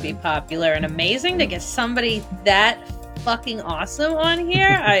must be popular and amazing to get somebody that fucking awesome on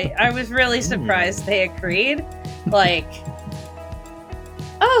here. I was really surprised they agreed. Like,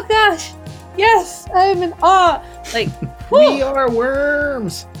 oh gosh, yes, I'm in awe. Like, whew. We are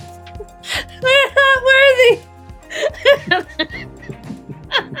worms. We're not worthy.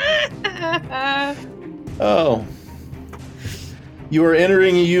 Oh. You are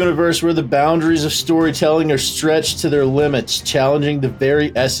entering a universe where the boundaries of storytelling are stretched to their limits, challenging the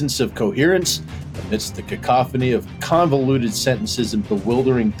very essence of coherence. Amidst the cacophony of convoluted sentences and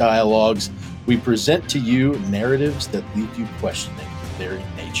bewildering dialogues, we present to you narratives that leave you questioning the very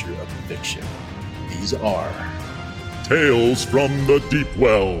nature of fiction. These are Tales from the Deep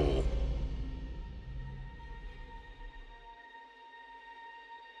Well.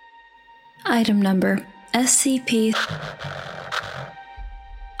 Item number SCP.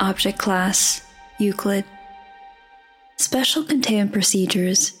 Object Class Euclid. Special Containment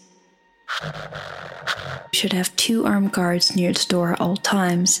Procedures. You should have 2 armed guards near its door at all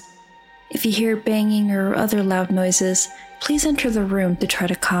times. If you hear banging or other loud noises, please enter the room to try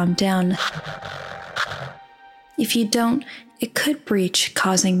to calm down. If you don't, it could breach,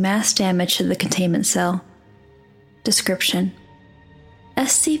 causing mass damage to the containment cell. Description: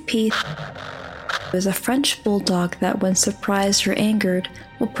 SCP is a French bulldog that, when surprised or angered,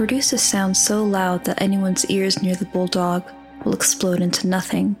 will produce a sound so loud that anyone's ears near the bulldog will explode into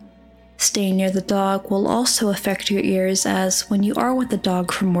nothing. Staying near the dog will also affect your ears, as when you are with the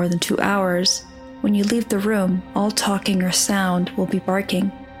dog for more than 2 hours, when you leave the room, all talking or sound will be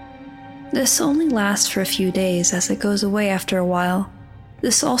barking. This only lasts for a few days, as it goes away after a while.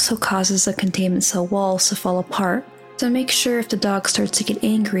 This also causes the containment cell walls to fall apart, so make sure if the dog starts to get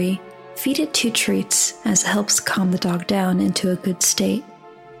angry, feed it 2 treats, as it helps calm the dog down into a good state.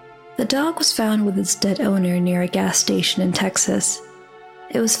 The dog was found with its dead owner near a gas station in Texas.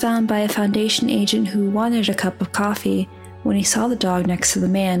 It was found by a Foundation agent who wanted a cup of coffee when he saw the dog next to the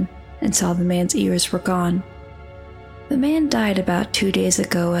man and saw the man's ears were gone. The man died about 2 days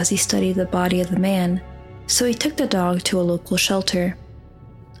ago as he studied the body of the man, so he took the dog to a local shelter.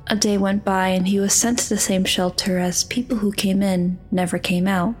 A day went by and he was sent to the same shelter, as people who came in never came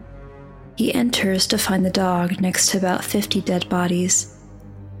out. He enters to find the dog next to about 50 dead bodies.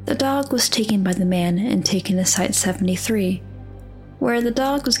 The dog was taken by the man and taken to Site 73. Where the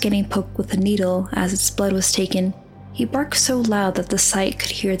dog was getting poked with a needle as its blood was taken, he barked so loud that the site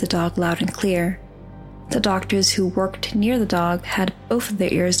could hear the dog loud and clear. The doctors who worked near the dog had both of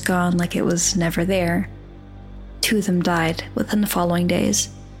their ears gone like it was never there. 2 of them died within the following days.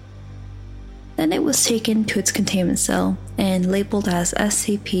 Then it was taken to its containment cell and labeled as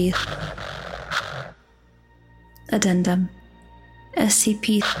SCP. Addendum.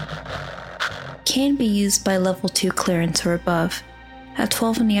 SCP can be used by level 2 clearance or above. At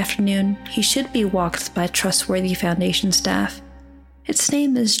 12 in the afternoon, he should be walked by trustworthy Foundation staff. Its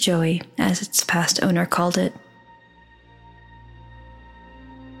name is Joey, as its past owner called it.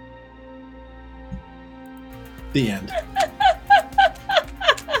 The end.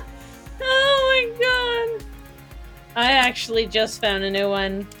 Oh my god. I actually just found a new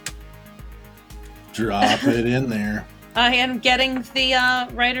one. Drop it in there. I am getting the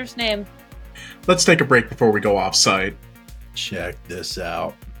writer's name. Let's take a break before we go off-site. Check this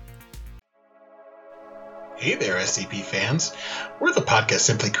out. Hey there, SCP fans. We're the podcast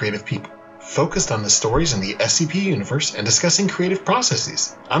Simply Creative People, focused on the stories in the SCP universe and discussing creative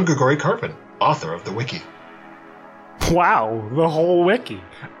processes. I'm Grigori Karpin, author of the wiki. Wow, the whole wiki.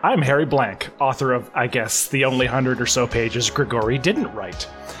 I'm Harry Blank, author of, I guess, the only 100 or so pages Grigori didn't write.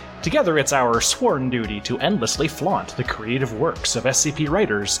 Together, it's our sworn duty to endlessly flaunt the creative works of SCP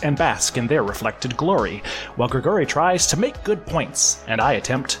writers and bask in their reflected glory, while Grigori tries to make good points, and I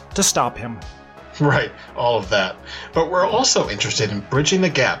attempt to stop him. Right, all of that. But we're also interested in bridging the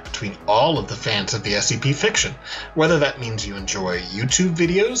gap between all of the fans of the SCP fiction. Whether that means you enjoy YouTube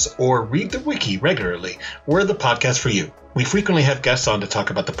videos or read the wiki regularly, we're the podcast for you. We frequently have guests on to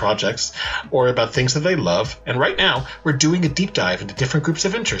talk about the projects or about things that they love, and right now we're doing a deep dive into different groups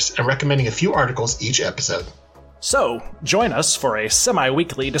of interest and recommending a few articles each episode. So, join us for a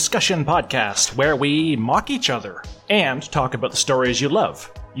semi-weekly discussion podcast where we mock each other and talk about the stories you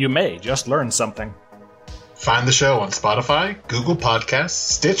love. You may just learn something. Find the show on Spotify, Google Podcasts,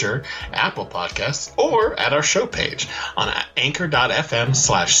 Stitcher, Apple Podcasts, or at our show page on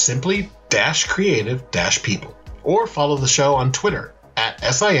anchor.fm/simply-creative-people. Or follow the show on Twitter at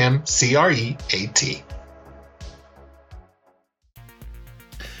SIMCREAT.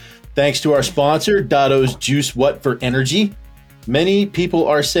 Thanks to our sponsor, Dotto's Juice What for Energy. Many people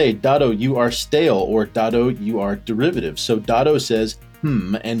are saying, Dotto, you are stale, or Dotto, you are derivative. So Dotto says,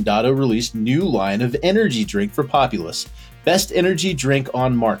 and Dotto released new line of energy drink for populace. Best energy drink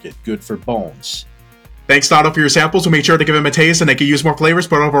on market, good for bones. Thanks, Dotto, for your samples. We made sure to give them a taste and they could use more flavors,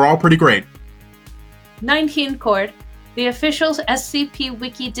 but overall, pretty great. 19 Cord, the official SCP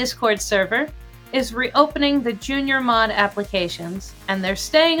Wiki Discord server, is reopening the junior mod applications, and they're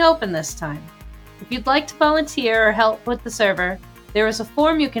staying open this time. If you'd like to volunteer or help with the server, there is a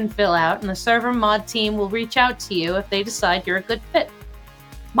form you can fill out, and the server mod team will reach out to you if they decide you're a good fit.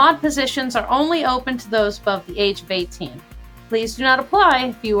 Mod positions are only open to those above the age of 18. Please do not apply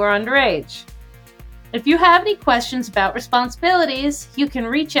if you are underage. If you have any questions about responsibilities, you can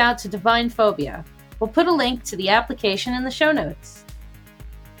reach out to Divine Phobia. We'll put a link to the application in the show notes.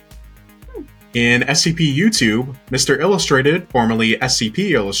 In SCP YouTube, Mr. Illustrated, formerly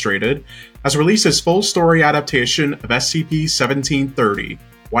SCP Illustrated, has released his full story adaptation of SCP-1730,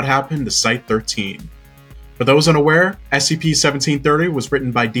 What Happened to Site-13. For those unaware, SCP-1730 was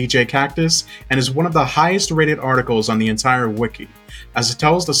written by DJ Cactus and is one of the highest rated articles on the entire wiki, as it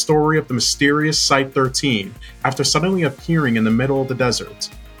tells the story of the mysterious Site-13 after suddenly appearing in the middle of the desert.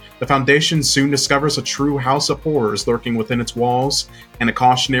 The Foundation soon discovers a true house of horrors lurking within its walls, and a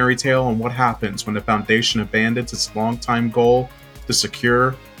cautionary tale on what happens when the Foundation abandons its long-time goal to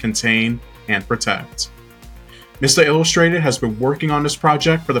secure, contain, and protect. Mr. Illustrated has been working on this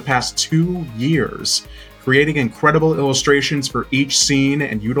project for the past 2 years, creating incredible illustrations for each scene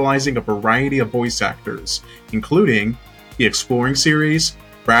and utilizing a variety of voice actors, including the Exploring series,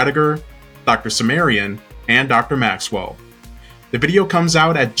 Bradiger, Dr. Sumerian, and Dr. Maxwell. The video comes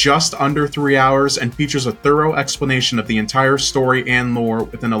out at just under 3 hours and features a thorough explanation of the entire story and lore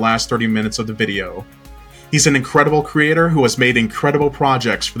within the last 30 minutes of the video. He's an incredible creator who has made incredible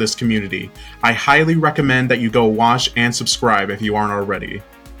projects for this community. I highly recommend that you go watch and subscribe if you aren't already.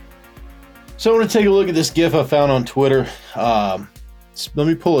 So I want to take a look at this GIF I found on Twitter. Let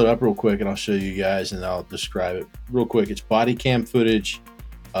me pull it up real quick and I'll show you guys and I'll describe it real quick. It's body cam footage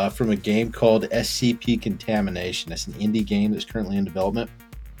from a game called SCP Contamination. That's an indie game that's currently in development.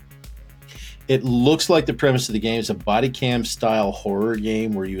 It looks like the premise of the game is a body cam style horror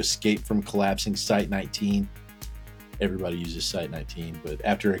game where you escape from collapsing Site-19. Everybody uses Site-19, but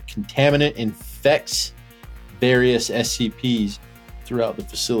after a contaminant infects various SCPs throughout the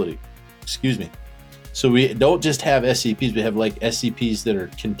facility. Excuse me. So we don't just have SCPs, we have like SCPs that are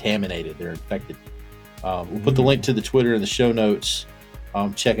contaminated, they're infected. We'll put the link to the Twitter in the show notes.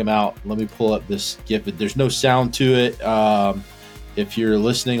 Check them out. Let me pull up this GIF. There's no sound to it. If you're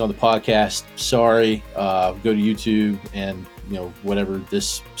listening on the podcast, sorry. Go to YouTube and whatever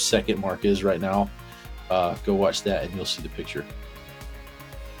this second mark is right now. Go watch that and you'll see the picture.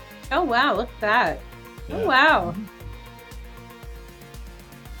 Oh wow! Look at that. Yeah. Oh wow.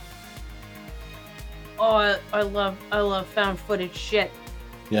 Oh, I love found footage shit.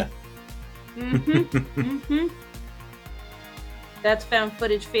 Yeah. That's found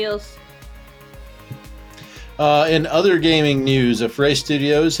footage feels. In other gaming news, Affray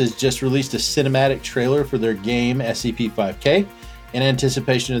Studios has just released a cinematic trailer for their game SCP-5K in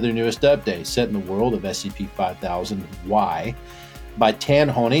anticipation of their newest update, set in the world of SCP-5000-Y. By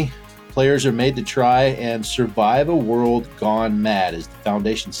Tanhoney, players are made to try and survive a world gone mad as the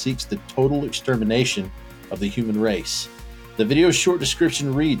Foundation seeks the total extermination of the human race. The video's short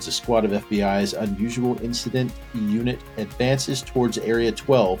description reads, a squad of FBI's Unusual Incident Unit advances towards Area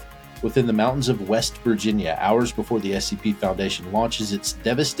 12 within the mountains of West Virginia, hours before the SCP Foundation launches its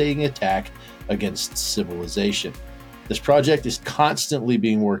devastating attack against civilization. This project is constantly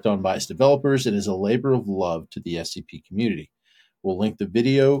being worked on by its developers and is a labor of love to the SCP community. We'll link the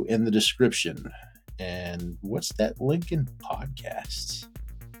video in the description. And what's that link in podcasts?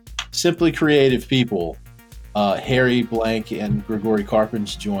 Simply Creative People, Harry Blank and Grigori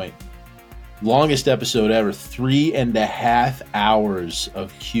Karpin's joint. Longest episode ever, 3.5 hours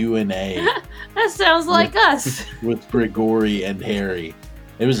of Q&A. That sounds like us. With Grigori and Harry.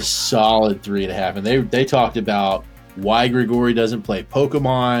 It was a solid 3.5. And they talked about why Grigori doesn't play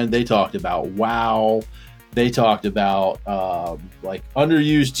Pokemon. They talked about WoW. They talked about like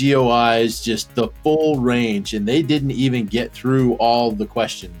underused GOIs, just the full range, and they didn't even get through all the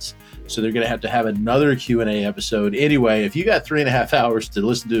questions. So they're going to have another Q&A episode. Anyway, if you got 3.5 hours to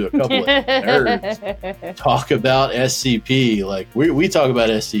listen to a couple of nerds talk about SCP, like we talk about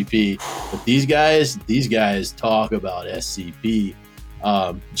SCP, but these guys talk about SCP.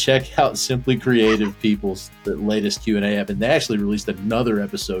 Check out Simply Creative People's latest Q&A app, and they actually released another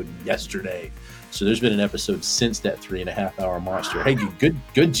episode yesterday. So there's been an episode since that 3.5 hour monster. Hey,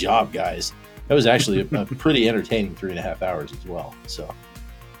 good job, guys. That was actually a pretty entertaining 3.5 hours as well. So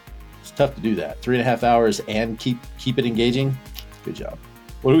it's tough to do that. 3.5 hours and keep it engaging. Good job.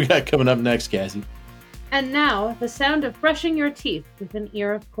 What do we got coming up next, Cassie? And now, the sound of brushing your teeth with an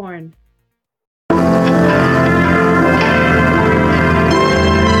ear of corn.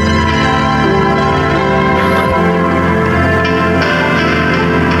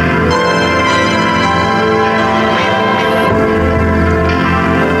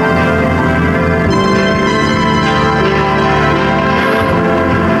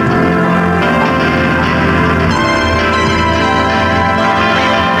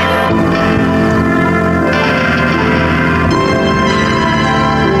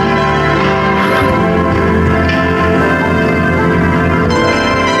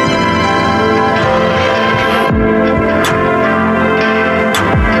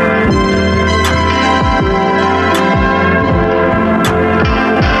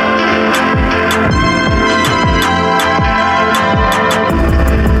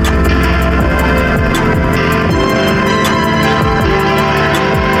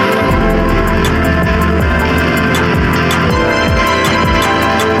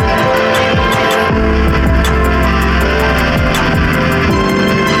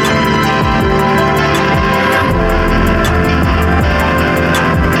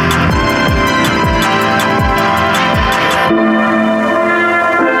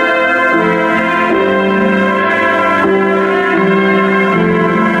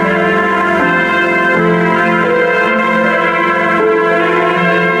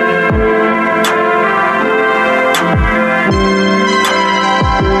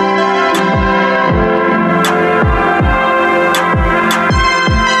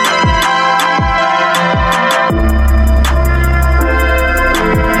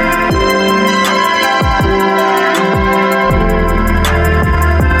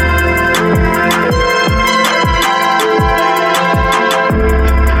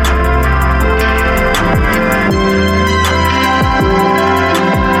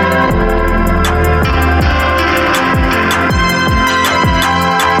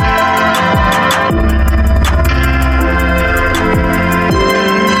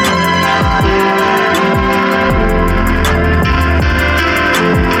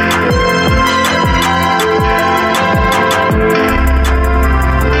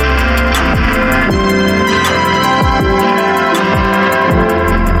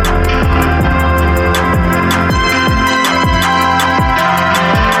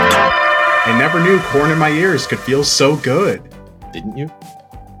 knew corn in my ears could feel so good. Didn't you?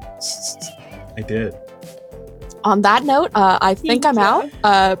 I did. On that note, I think I'm out.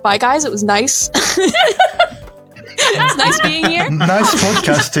 Bye, guys. It was nice. It's nice being here. Nice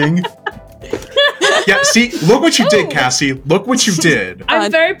podcasting. Yeah, see, look what you did, Cassie. Look what you did.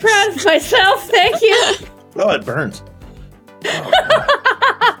 I'm very proud of myself. Thank you. Oh, it burns. Oh,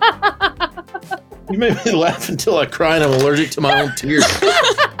 you made me laugh until I cry and I'm allergic to my own tears.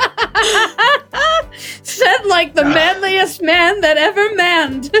 Said like the manliest man that ever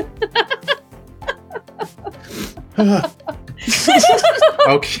manned.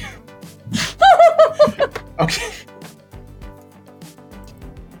 Okay. Okay.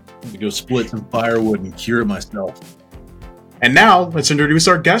 I'm gonna go split some firewood and cure it myself. And now, let's introduce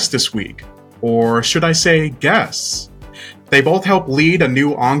our guest this week. Or should I say, guests? They both help lead a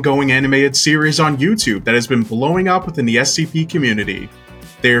new ongoing animated series on YouTube that has been blowing up within the SCP community.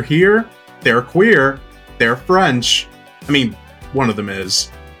 They're here, they're queer, they're French. I mean, one of them is.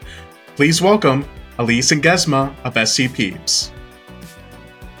 Please welcome Elise and Gesma of SCPeeps.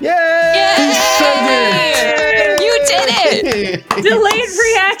 Yay! You did it! Delayed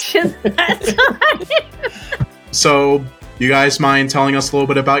reaction that time. So, you guys mind telling us a little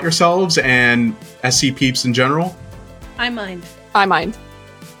bit about yourselves and SCPeeps in general? I mind. I mind.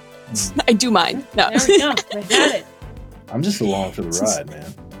 I do mind. No. There we go. I got it. I'm just along for the ride,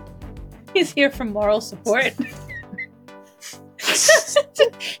 man. He's here for moral support. He's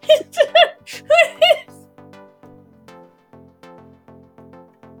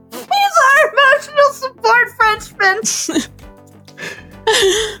our emotional support Frenchman.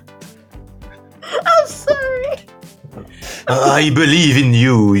 I'm sorry. I believe in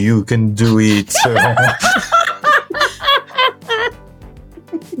you. You can do it.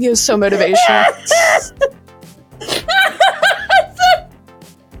 He was so motivational.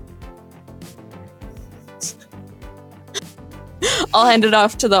 I'll hand it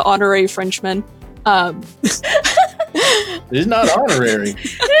off to the honorary Frenchman. It's not honorary.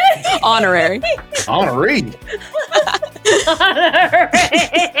 Honorary. Honorary.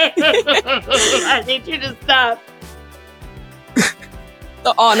 I need you to stop.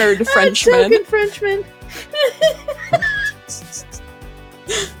 The honored Frenchman. Token Frenchman.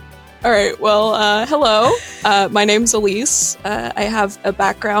 All right. Well, hello. My name's Elise. I have a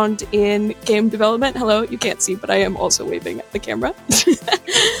background in game development. Hello. You can't see, but I am also waving at the camera.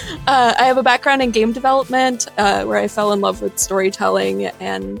 I have a background in game development where I fell in love with storytelling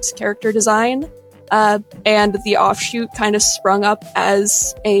and character design. And the offshoot kind of sprung up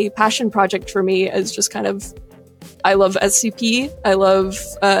as a passion project for me as just kind of, I love SCP. I love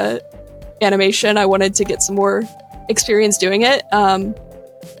animation. I wanted to get some more experience doing it.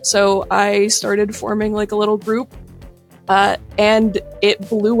 So I started forming like a little group, and it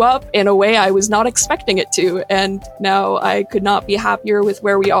blew up in a way I was not expecting it to. And now I could not be happier with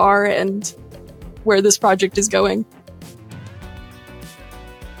where we are and where this project is going.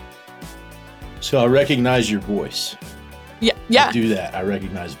 So I recognize your voice. Yeah. I do that. I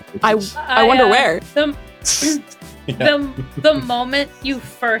recognize voices. I wonder where. The moment you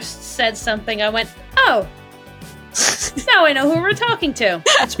first said something, I went, oh, now I know who we're talking to.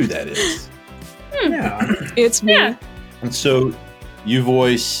 That's who that is. Yeah. It's me. Yeah. And so you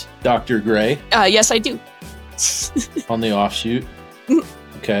voice Dr. Gray. Yes, I do. On the offshoot.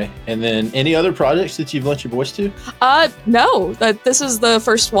 Okay. And then any other projects that you've lent your voice to? No. This is the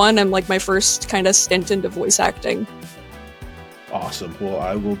first one and like my first kind of stint into voice acting. Awesome. Well,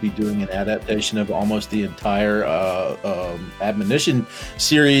 I will be doing an adaptation of almost the entire ADMONITION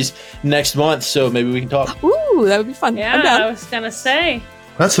series next month, so maybe we can talk. Ooh, that would be fun. Yeah, I was gonna say.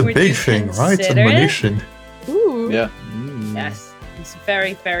 That's a big thing, right? ADMONITION. Ooh. Yeah. Yes. It's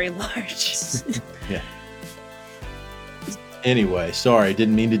very, very large. Yeah. Anyway, sorry,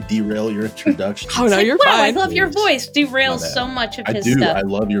 didn't mean to derail your introduction. Oh no, you're wow, fine. I love your voice. Derails so much of his stuff. I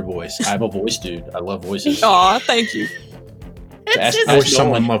love your voice. I'm a voice dude. I love voices. Aw, thank you. I wish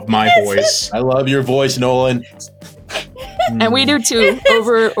someone loved my voice. I love your voice, Nolan. And we do too,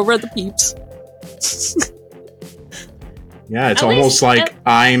 over at the Peeps. Yeah, it's almost like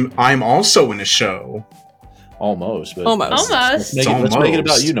I'm also in a show. Almost, but almost. Let's make it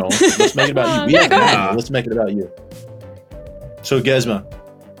about you, Nolan. Let's make it about you. Yeah, go ahead. Let's make it about you. So, Gesma.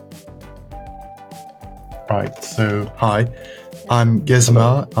 Right, so hi. I'm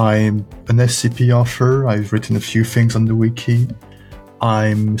Gesma. I'm an SCP author. I've written a few things on the wiki.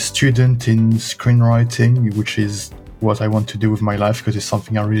 I'm a student in screenwriting, which is what I want to do with my life because it's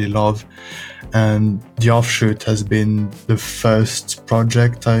something I really love. And the offshoot has been the first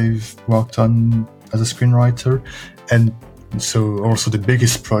project I've worked on as a screenwriter. And so also the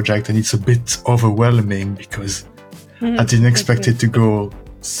biggest project, and it's a bit overwhelming because I didn't expect it to go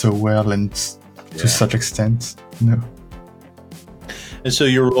so well and to such extent. And so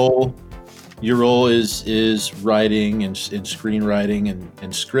your role is writing and screenwriting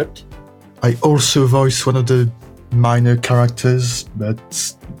and script. I also voice one of the minor characters,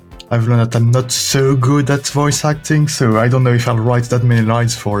 but I've learned that I'm not so good at voice acting, so I don't know if I'll write that many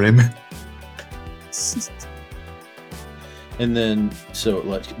lines for him. And then, so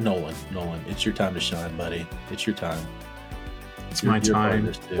Nolan, it's your time to shine, buddy. It's your time. It's my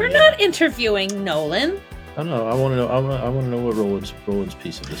time. We're not interviewing Nolan. I don't know. I want to know. I want to know what Roland's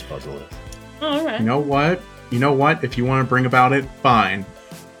piece of this puzzle is. All right. You know what? If you want to bring about it, fine.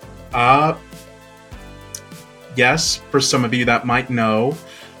 Yes, for some of you that might know,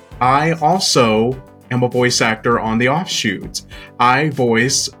 I also am a voice actor on The Offshoot. I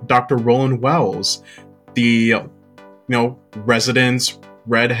voice Dr. Roland Wells, the resident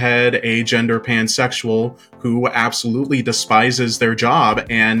redhead, agender, pansexual who absolutely despises their job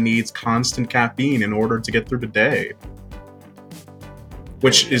and needs constant caffeine in order to get through the day.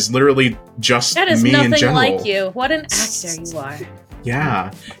 Which is literally just me in general. That is nothing like you. What an actor you are.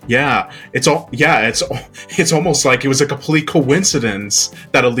 Yeah. It's almost like it was a complete coincidence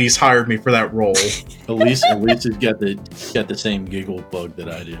that Elise hired me for that role. Elise has got the same giggle bug that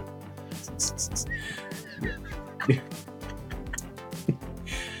I do.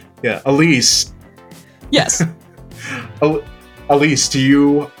 Yeah, Elise. Yes. Elise, do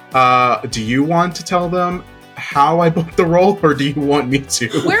you want to tell them how I booked the role, or do you want me to?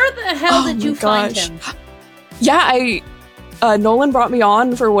 Where the hell did you find him? Yeah, Nolan brought me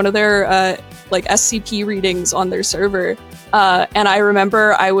on for one of their SCP readings on their server, and I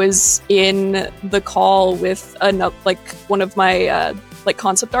remember I was in the call with one of my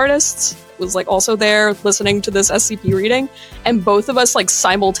concept artists was also there listening to this SCP reading, and both of us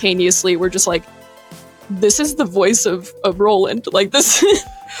simultaneously were just this is the voice of Roland. This,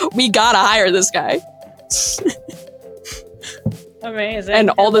 we gotta hire this guy. Amazing.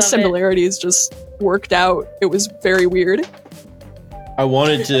 And all the similarities just worked out. It was very weird. I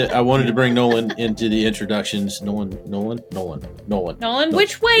wanted to bring Nolan into the introductions. Nolan.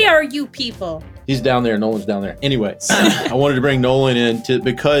 Which way are you people? He's down there. Nolan's down there. Anyway, I wanted to bring Nolan in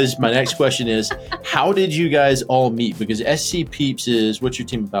because my next question is, how did you guys all meet? Because SCPeeps is, what's your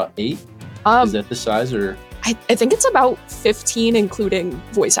team, about 8? Is that the size, or? I think it's about 15, including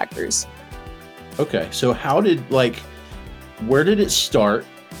voice actors. Okay, so where did it start,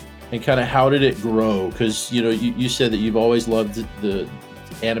 and kind of how did it grow? Because you said that you've always loved the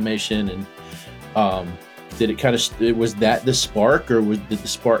animation, and did it kind of, was that the spark, or did the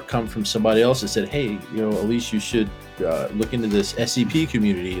spark come from somebody else that said, hey, Elise, you should look into this SCP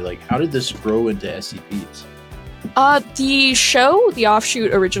community? How did this grow into SCPeeps? The show, The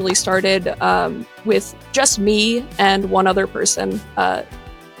Offshoot, originally started with just me and one other person.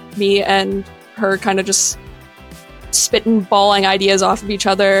 Me and her kind of just spitting, balling ideas off of each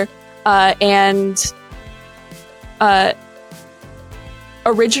other.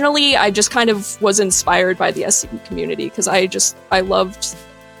 Originally, I just kind of was inspired by the SCP community because I loved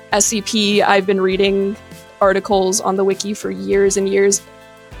SCP. I've been reading articles on the wiki for years and years.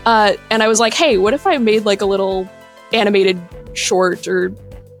 And I was like, hey, what if I made a little animated short or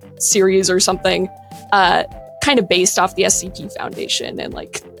series or something kind of based off the SCP Foundation and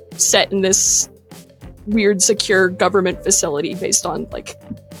set in this weird secure government facility based on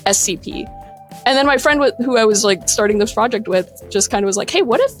SCP. And then my friend who I was starting this project with just kind of was like, hey,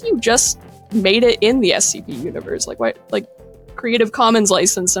 what if you just made it in the SCP universe? Why, Creative Commons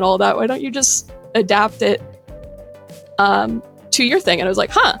license and all that, why don't you just adapt it to your thing? And I was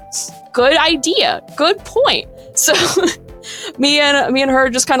like, good idea, good point. So me and her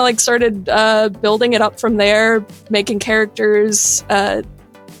just kind of started building it up from there, making characters, and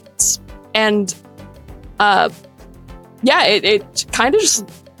it kind of just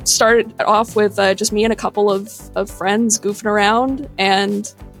started off with just me and a couple of friends goofing around,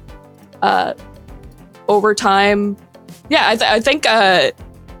 and over time, I think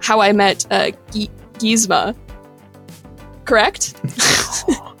how I met Gizma, correct?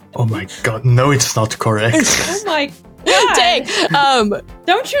 Oh my god, no, it's not correct. Oh my god. Dang.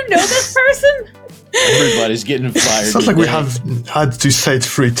 Don't you know this person? Everybody's getting fired. Sounds like we have had to say it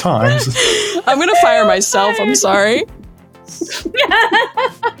 3 times. I'm gonna fire myself, I'm sorry.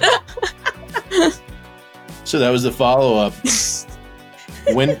 So that was the follow-up.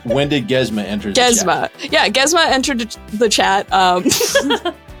 When did Gesma enter the chat? Yeah, Gesma entered the chat.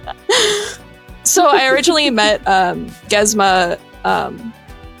 So I originally met Gesma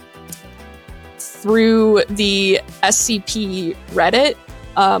through the SCP Reddit.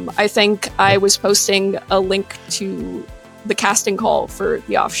 I think I was posting a link to the casting call for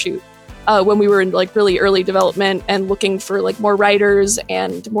the offshoot when we were in like really early development and looking for like more writers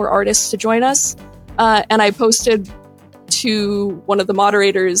and more artists to join us. And I posted to one of the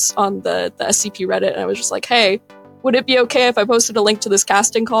moderators on the SCP Reddit, and I was just like, hey, would it be okay if I posted a link to this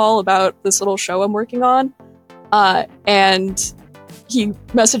casting call about this little show I'm working on? And he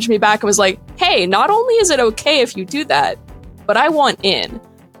messaged me back and was like, hey, not only is it okay if you do that, but I want in.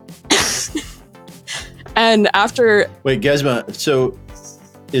 And after... Wait, Gesma, so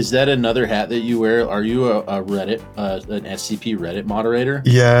is that another hat that you wear? Are you a Reddit, an SCP Reddit moderator?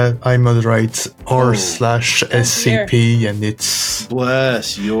 Yeah, I moderate r/SCP, and it's...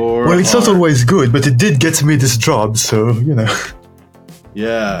 Bless your Well, it's heart. not always good, but it did get me this job, so, you know.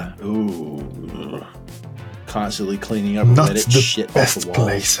 Yeah. Ooh. Constantly cleaning up Not Reddit the shit off best the wall.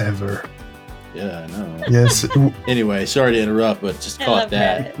 place ever. Yeah, I know. Yes. Anyway, sorry to interrupt, but just call it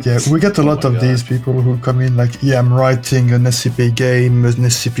that. Yeah, we get a lot Oh of my these people who come in like, yeah, I'm writing an SCP game, an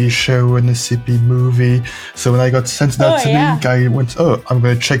SCP show, an SCP movie. So when I got sent that link, I went, oh, I'm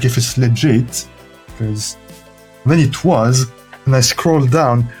going to check if it's legit. Because then it was, and I scrolled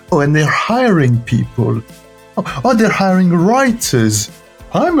down, oh, and they're hiring people. Oh, they're hiring writers.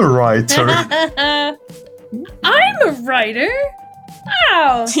 I'm a writer. I'm a writer?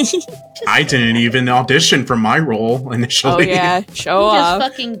 Wow. I didn't even audition for my role initially. Oh yeah, show You off.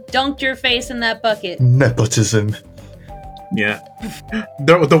 just fucking dunked your face in that bucket. Nepotism. Yeah.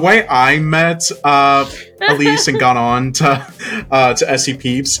 The way I met Elise and got on to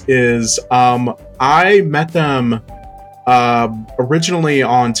SCPeeps is I met them originally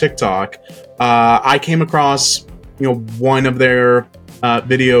on TikTok. I came across one of their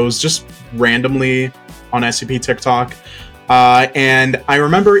videos just randomly on SCP TikTok. And I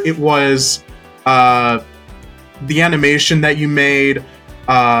remember it was the animation that you made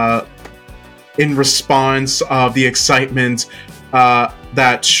in response of the excitement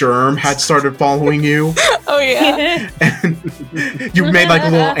that Sherm had started following you. Oh yeah. And you made like a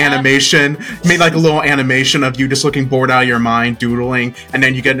little animation. Of you just looking bored out of your mind, doodling, and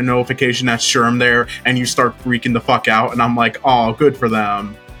then you get a notification that's Sherm there, and you start freaking the fuck out. And I'm like, oh, good for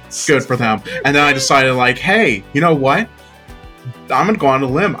them. Good for them. And then I decided, like, hey, you know what? I'm gonna go on a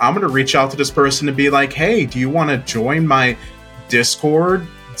limb. I'm gonna reach out to this person and be like, hey, do you want to join my Discord?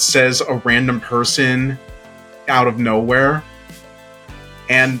 Says a random person out of nowhere.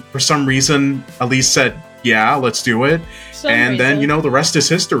 And for some reason, Elise said, yeah, let's do it. And then, the rest is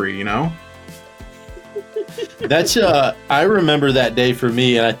history, That's I remember that day for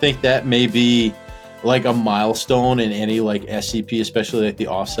me, and I think that may be like a milestone in any like SCP, especially like the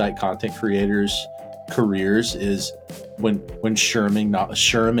offsite content creators' careers, is when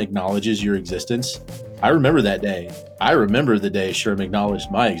Sherm acknowledges your existence. I remember that day. I remember the day Sherm acknowledged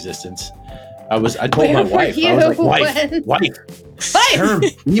my existence. I told my wife. I was like, wife. Sherm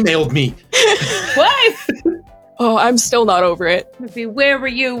emailed me. Wife! Oh, I'm still not over it. Where were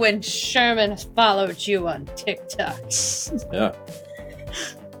you when Sherman followed you on TikTok? Yeah.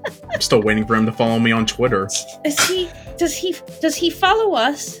 I'm still waiting for him to follow me on Twitter. Does he follow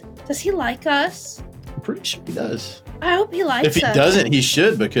us? Does he like us? I'm pretty sure he does. I hope he likes us. If he doesn't, he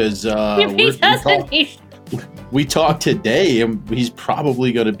should, because if he doesn't, we talked today, and he's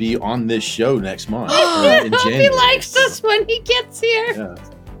probably going to be on this show next month. I in hope January. he likes us when he gets here. Yeah.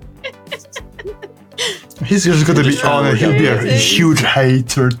 He's just going to be on it. He'll be a Amazing. huge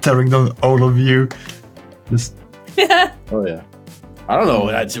hater, tearing down all of you. Just... Oh yeah. I don't know.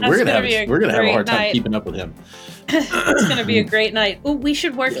 We're gonna have a great hard time night. keeping up with him. It's gonna be a great night. Ooh, we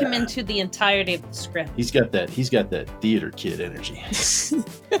should work him into the entirety of the script. He's got that theater kid energy.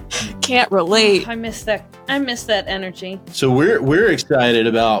 Can't relate. I miss that energy. So we're excited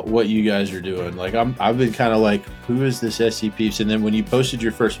about what you guys are doing. Like I've been kind of like, who is this SCPeeps? And then when you posted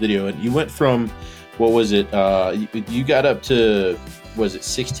your first video, and you went from, what was it? You got up to, was it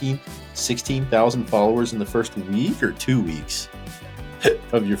 16,000 followers in the first week or 2 weeks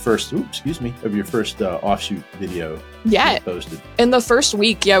of your first offshoot video. Yeah. you posted. In the first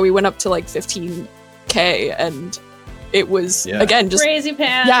week, we went up to like 15K, and it was again just crazy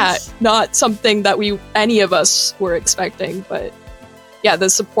pants. Yeah, not something that any of us were expecting, but yeah, the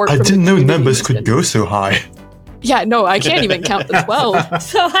support. I from didn't the know community numbers has could been- go so high. Yeah, no, I can't even count the 12.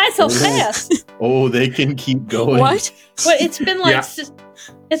 So high, so fast. Oh, they can keep going. What? Well, it's been like Yeah.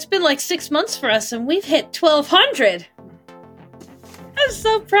 it's been like 6 months for us, and we've hit 1,200. I'm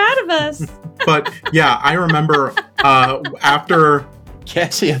so proud of us. But yeah, I remember after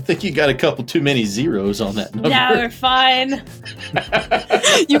Cassie, I think you got a couple too many zeros on that number. Now we're fine.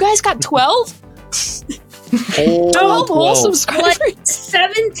 You guys got 12? Whole 12. subscribers. Like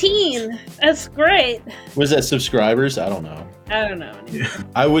 17. That's great. Was that subscribers? I don't know. I don't know.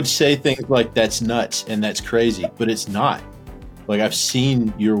 I would say things like that's nuts and that's crazy, but it's not. Like, I've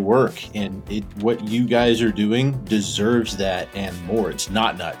seen your work, and what you guys are doing deserves that and more. It's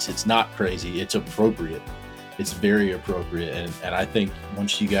not nuts. It's not crazy. It's appropriate. It's very appropriate. And I think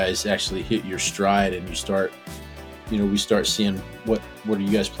once you guys actually hit your stride and you start, we start seeing what are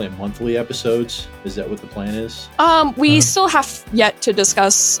you guys playing, monthly episodes? Is that what the plan is? We still have yet to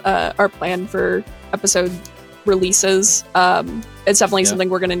discuss our plan for episode releases. It's definitely something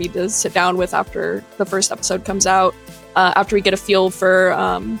we're going to need to sit down with after the first episode comes out. After we get a feel for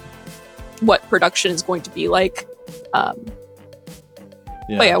what production is going to be like.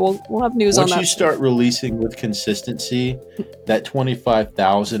 But yeah, we'll have news on that. Once you start releasing with consistency, that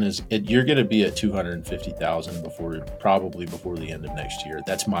 25,000 you're going to be at 250,000 probably before the end of next year.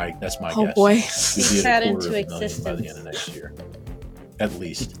 That's my guess. Oh boy, you'll be at $250,000 by the end of next year, at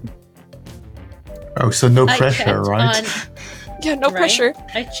least. Oh, so no pressure, right? Yeah, no pressure.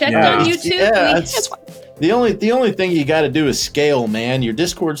 I checked on YouTube. Yeah, the only thing you got to do is scale, man. Your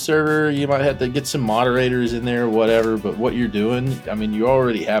Discord server, you might have to get some moderators in there, whatever. But what you're doing, I mean, you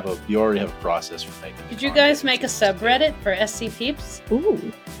already have a process for making. Did you guys make a subreddit for SCPeeps?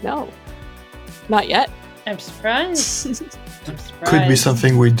 Ooh, no, not yet. I'm surprised. I'm surprised. Could be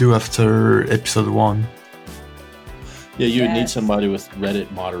something we do after episode 1. Yeah, you would need somebody with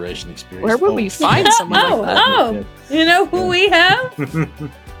Reddit moderation experience. Where would we find someone like that? You know who we have?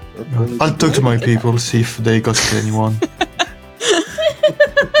 I'll talk to my people, see if they got anyone.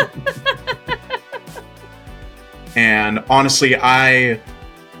 And honestly, I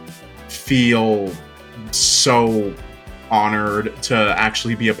feel so honored to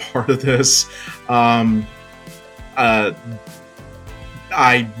actually be a part of this. I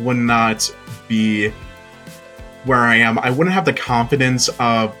would not be where I am. I wouldn't have the confidence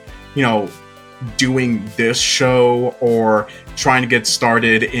of, doing this show or trying to get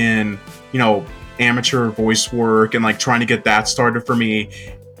started in, amateur voice work and like trying to get that started for me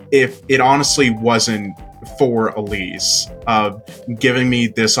if it honestly wasn't for Elise giving me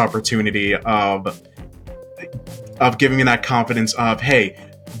this opportunity of giving me that confidence of, hey,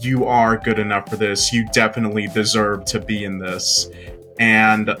 you are good enough for this. You definitely deserve to be in this.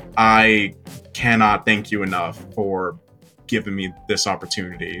 And I cannot thank you enough for giving me this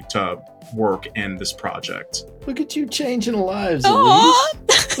opportunity to work in this project. Look at you changing lives,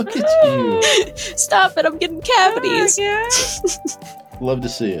 Elise. Look at you. Stop it, I'm getting cavities. Love to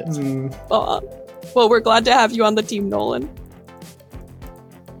see it. Well, we're glad to have you on the team, Nolan.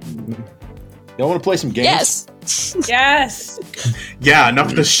 Y'all want to play some games? Yes. Yes. Yeah, enough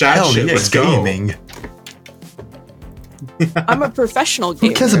of this chat shit. Yeah, Let's gaming. go. I'm a professional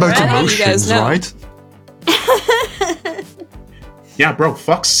gamer. Who cares about right? emotions, right? Yeah, bro,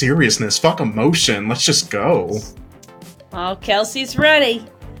 fuck seriousness. Fuck emotion. Let's just go. Oh, Kelsey's ready.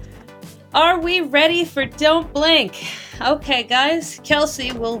 Are we ready for Don't Blink? Okay, guys.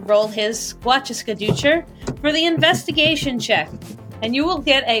 Kelsey will roll his Squatchaskaducher for the investigation check. And you will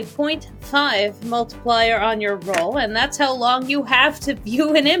get a 0.5 multiplier on your roll, and that's how long you have to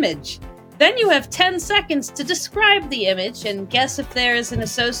view an image. Then you have 10 seconds to describe the image and guess if there is an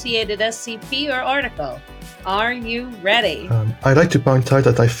associated SCP or article. Are you ready? I'd like to point out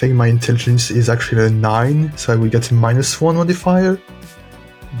that I think my intelligence is actually a 9, so I will get a -1 modifier.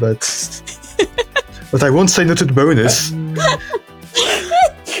 But I won't say no to the bonus. I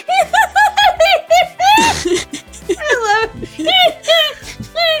love it.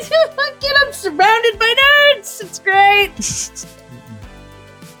 I'm surrounded by nerds. It's great.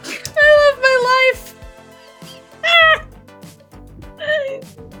 I love my life.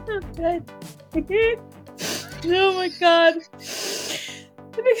 Oh, good. Oh my god.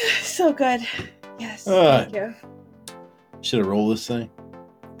 So good. Yes. Thank you. Should I roll this thing?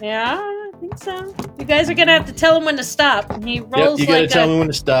 Yeah, I think so. You guys are gonna have to tell him when to stop. He rolls you gotta tell me when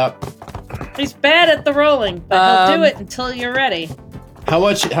to stop. He's bad at the rolling, but he'll do it until you're ready. How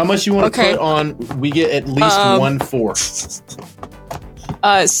much you want to put on? We get at least 1/4.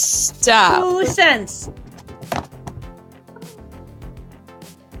 Stop. 2 cents.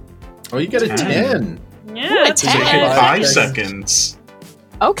 Oh, you got a 10. Yeah, a 10. 5 seconds.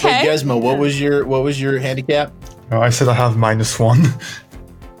 Okay. Hey, Gizmo, what was your handicap? Oh, I said I have -1.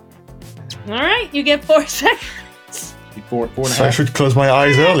 All right, you get 4 seconds. 4.5. So I should close my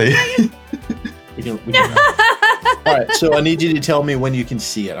eyes early. we can All right, so I need you to tell me when you can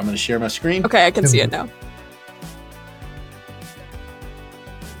see it. I'm going to share my screen. Okay, I can see it now.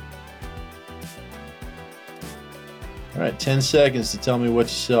 All right, 10 seconds to tell me what you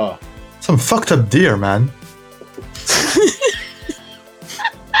saw. Some fucked up deer, man.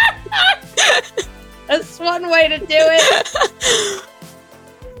 That's one way to do it.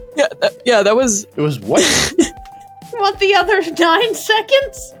 That was. It was what? You want the other 9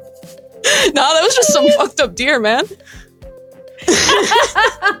 seconds? Nah, that was just some fucked up deer, man.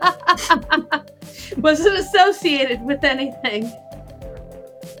 Was it associated with anything?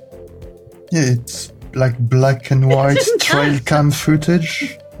 Yeah, it's like black and white trail cam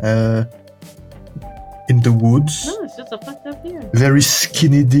footage in the woods. No, it's just a fucked up deer. Very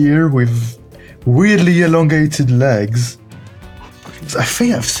skinny deer with weirdly elongated legs. I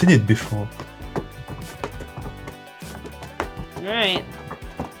think I've seen it before. Alright.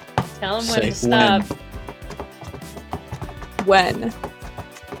 Tell him when Say to stop. When?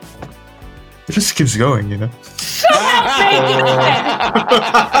 It just keeps going, you know.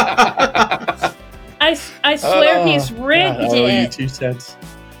 I swear he's rigged God, I owe you it. 2 cents.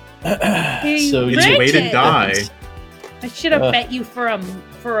 He So rigged It's way to it. die. I should have bet you for a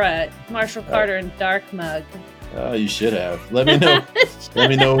Marshall Carter and Dark mug. Oh, you should have. Let me know. Let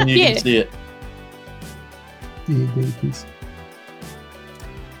me know when you can see it.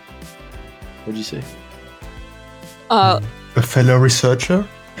 What'd you say? A fellow researcher?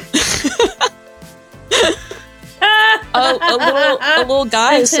 A little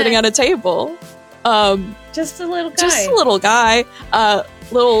guy sitting at a table. Just a little guy. Just a little guy.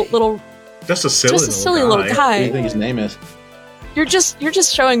 Little. Just a silly, Just a silly little What guy. do you think his name is? You're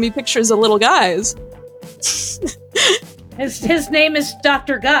just showing me pictures of little guys. His name is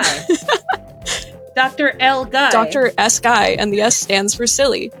Dr. Guy. Dr. L. Guy. Dr. S. Guy, and the S stands for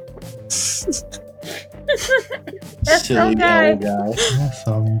silly. Silly guy. old guy.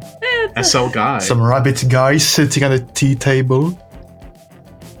 Yeah, SL guy. some rabbit guy sitting at a tea table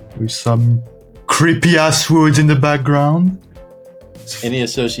with some creepy ass woods in the background. Any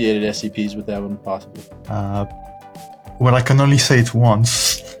associated SCPs with that one, possibly? Well, I can only say it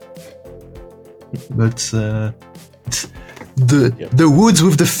once, but it's the woods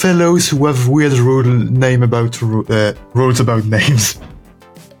with the fellows who have weird rules about names.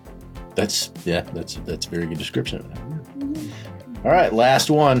 That's a very good description of it. All right, last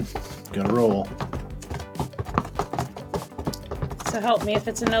one. Gonna roll. So help me, if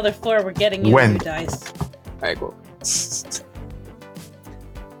it's another floor, we're getting you When? new dice. Alright, cool.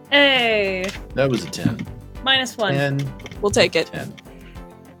 Hey, That was a 10. -1. 10. We'll take it. 10.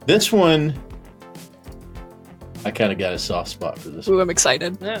 This one, I kind of got a soft spot for this one. Ooh, I'm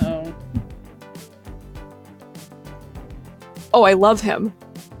excited. Uh-oh. Oh, I love him.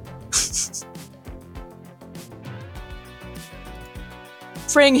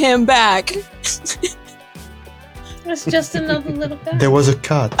 Bring him back. It's just another little guy. There was a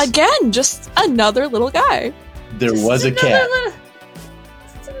cat. Again, just another little guy. There was a It's cat.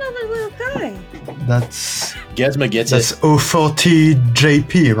 another little guy. That's Gesma gets that's it. 040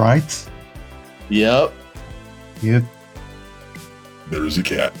 JP, right? Yep. Yep. There's a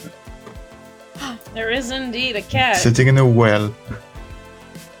cat. There is indeed a cat. Sitting in a well.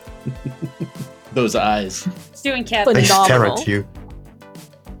 Those eyes. It's doing cat But They things. stare Phenomenal. at you.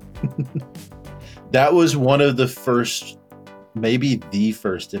 That was one of the first, maybe the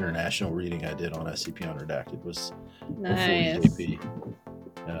first international reading I did on SCP Unredacted was Nice. before JP.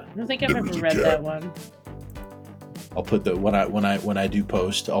 I don't think I've ever read that one. I'll put the when I do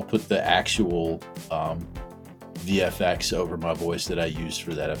post, I'll put the actual VFX over my voice that I used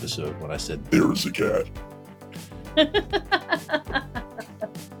for that episode when I said There's a cat.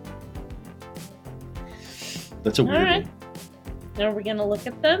 that's a weird Alright. one. Are we gonna look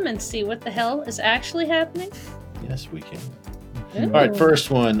at them and see what the hell is actually happening? Yes, we can. Ooh. All right, first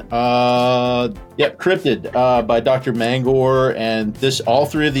one. Cryptid by Dr. Mangor, and all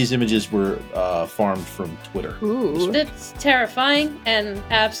 3 of these images were farmed from Twitter. Ooh. It's terrifying and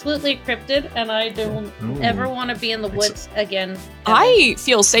absolutely cryptid, and I don't ever want to be in the woods again. ever. I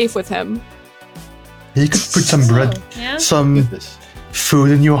feel safe with him. You could put some bread, Oh, yeah? some Look at this. food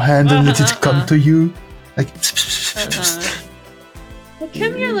in your hand and let it come to you. Like, Well,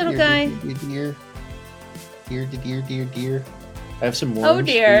 come here, little guy. Deer. I have some worms. Oh,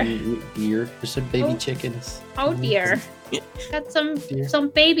 dear. Deer. There's some baby Oh. chickens. Oh dear. Got Dear. some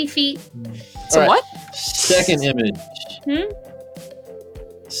baby feet. So All right. what? Second image. Hmm?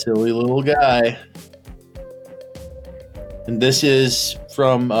 Silly little guy. And this is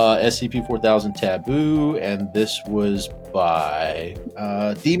from SCP-4000 Taboo, and this was by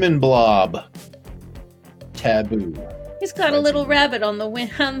Demon Blob Taboo. He's got a little rabbit on the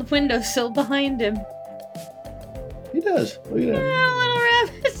windowsill behind him. He does. Look at Yeah, that. little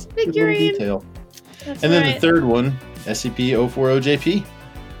rabbit Good little figurine. detail. That's And then right. the third one, SCP-040-JP.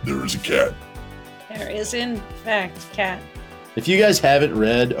 There is a cat. There is, in fact, cat. If you guys haven't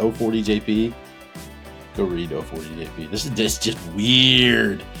read O40JP, go read O40JP. This is just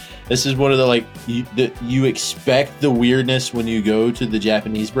weird. This is one of the you expect the weirdness when you go to the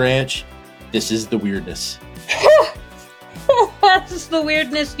Japanese branch. This is the weirdness. This is the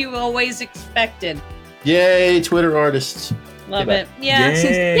weirdness you always expected. Yay, Twitter artists. Love it. Yeah.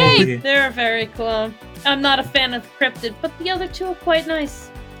 Yay. They're very cool. I'm not a fan of Cryptid, but the other two are quite nice.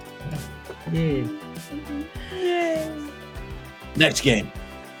 Yay. Yay. Next game.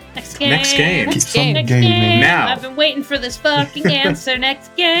 Next game. Next game. Next Keep on game. gaming. Now. I've been waiting for this fucking answer.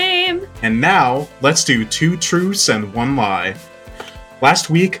 Next game. And now, let's do 2 truths and 1 lie. Last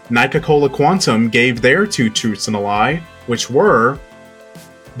week, Nike-Cola Quantum gave their 2 truths and a lie, which were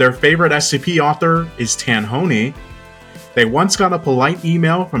their favorite SCP author is Tanhoney. They once got a polite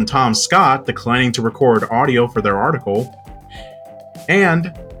email from Tom Scott declining to record audio for their article.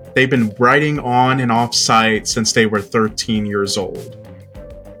 And they've been writing on and off site since they were 13 years old.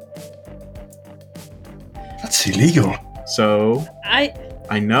 That's illegal. So,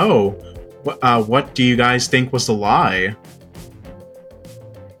 I know. What do you guys think was the lie?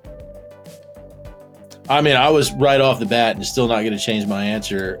 I mean, I was right off the bat and still not going to change my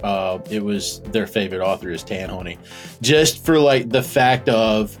answer. It was their favorite author is Tanhoney. Just for the fact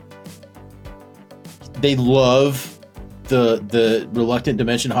of they love the Reluctant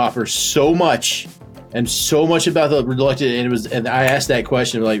Dimension Hopper so much, and so much about the Reluctant, and I asked that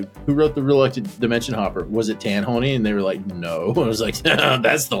question, who wrote the Reluctant Dimension Hopper? Was it Tanhoney? And they were like, no. I was like,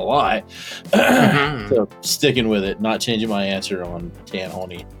 that's the lie. So sticking with it, not changing my answer on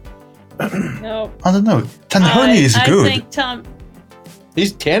Tanhoney. No. I don't know. Tanhoney is good. I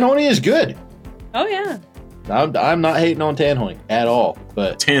think Tanhoney is good. Oh yeah. I'm not hating on Tanhoney at all,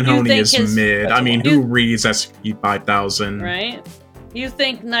 but Tanhoney is mid. I mean, who reads SCP-5000? Right? You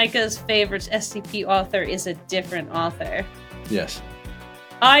think Nika's favorite SCP author is a different author? Yes.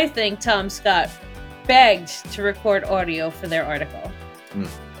 I think Tom Scott begged to record audio for their article.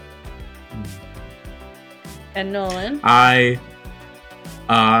 And Nolan? I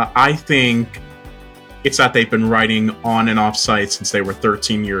think it's that they've been writing on and off site since they were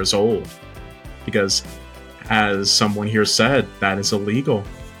 13 years old. Because, as someone here said, that is illegal.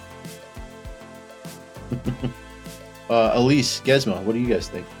 Elise, Gizmo, what do you guys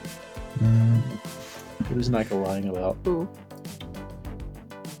think? What is Nika lying about? Ooh.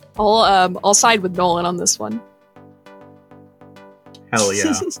 I'll side with Nolan on this one. Hell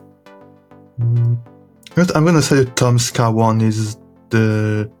yeah. I'm gonna say the Tom Scott one is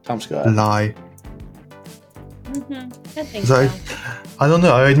the Tom Scott lie. I think so. I don't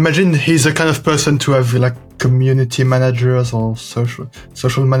know. I imagine he's the kind of person to have community managers or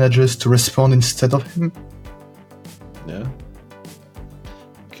social managers to respond instead of him. Yeah.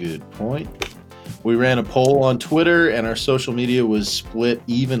 Good point. We ran a poll on Twitter, and our social media was split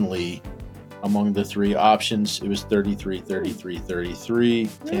evenly among the 3 options. It was 33, 33, 33.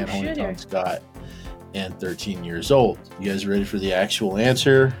 Tanhoney, Tom Scott, and 13 years old. You guys ready for the actual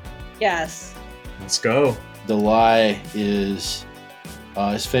answer? Yes. Let's go. The lie is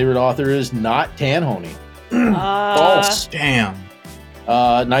his favorite author is not Tanhoney. False. Damn.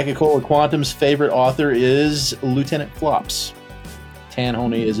 Nike-Cola Quantum's favorite author is Lieutenant Flops.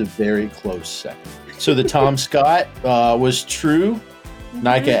 Tanhoney is a very close second. So the Tom Scott was true.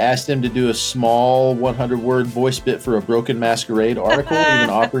 Nika asked him to do a small 100-word voice bit for a Broken Masquerade article, even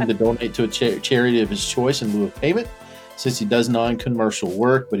offering to donate to a charity of his choice in lieu of payment, since he does non-commercial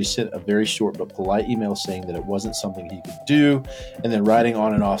work, but he sent a very short but polite email saying that it wasn't something he could do, and then writing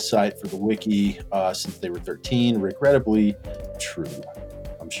on and off site for the wiki since they were 13, regrettably true.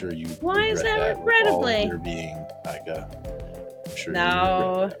 I'm sure you Why is that with regrettably? all of your being Nika. I'm sure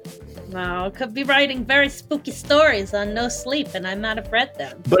No, could be writing very spooky stories on no sleep, and I might have read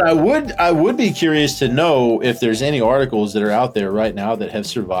them. But I would be curious to know if there's any articles that are out there right now that have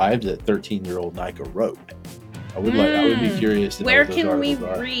survived that 13-year-old Nika wrote. I would be curious to know where what those can we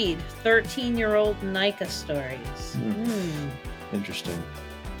articles are. read 13-year-old Nika stories? Interesting.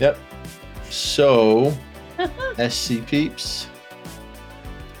 Yep. So, SCPeeps.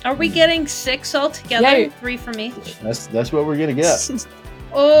 Are we getting 6 altogether? Yay. 3 from each? That's what we're gonna get.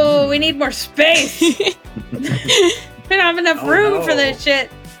 Oh, we need more space. We don't have enough room for this shit.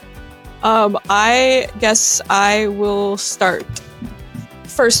 I guess I will start.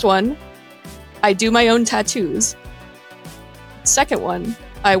 First one, I do my own tattoos. Second one,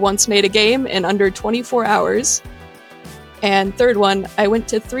 I once made a game in under 24 hours. And third one, I went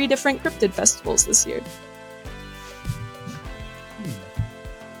to 3 different cryptid festivals this year.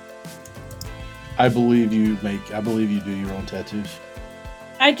 I believe you do your own tattoos.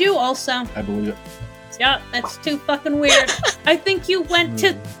 I do also. I believe it. Yeah, that's too fucking weird. I think you went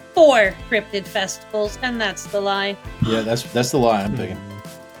to 4 cryptid festivals, and that's the lie. Yeah, that's the lie I'm thinking.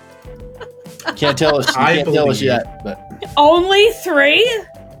 Can't tell us. Can't tell us yet, but Only 3?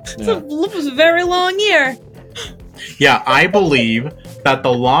 yeah. It was a very long year. Yeah, I believe that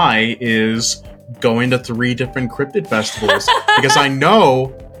the lie is going to 3 different cryptid festivals because I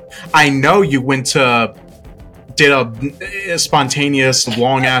know you did a spontaneous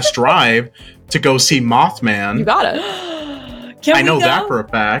long ass drive to go see Mothman. You got it. I know that for a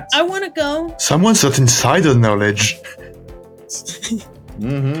fact. I want to go. Someone's got insider knowledge.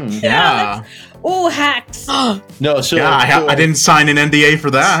 Yeah. Oh, hacks. No, so yeah, I didn't sign an NDA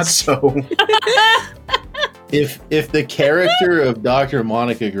for that, so. If the character of Dr.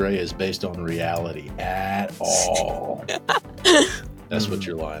 Monica Gray is based on reality at all, that's what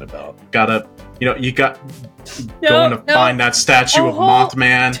you're lying about. Going to find that statue of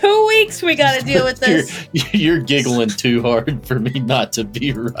Mothman. 2 weeks we gotta deal with this. You're giggling too hard for me not to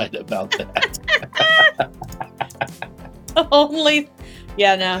be right about that. Only.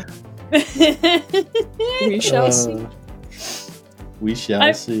 Yeah, no. We shall see. We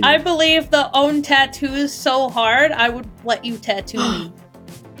shall see. I believe the own tattoos so hard, I would let you tattoo me.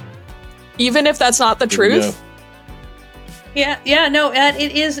 Even if that's not the truth? Yeah, no,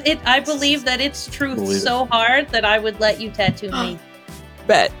 it is. I believe that it's truth so hard that I would let you tattoo me.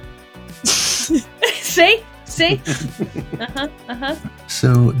 Bet. See?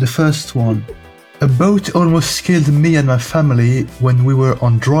 So, the first one. A boat almost killed me and my family when we were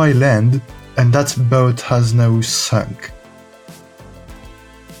on dry land, and that boat has now sunk.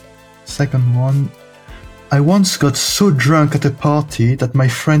 Second one. I once got so drunk at a party that my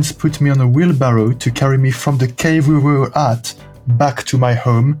friends put me on a wheelbarrow to carry me from the cave we were at back to my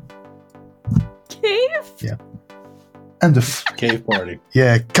home. Cave? Yeah. And the cave party.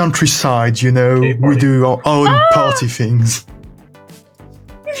 Yeah, countryside, you know, we do our own party things.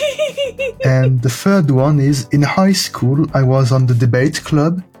 And the third one is, in high school, I was on the debate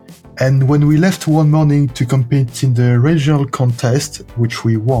club, and when we left one morning to compete in the regional contest, which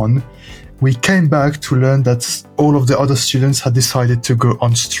we won, we came back to learn that all of the other students had decided to go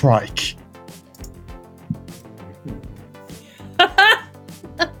on strike.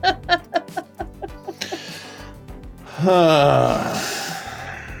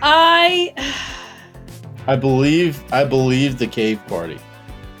 I believe the cave party.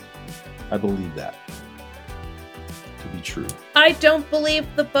 I believe that to be true. I don't believe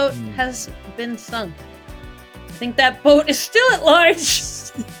the boat has been sunk. I think that boat is still at large.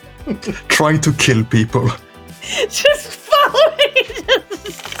 Trying to kill people. Just follow me.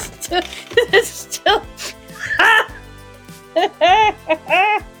 Still.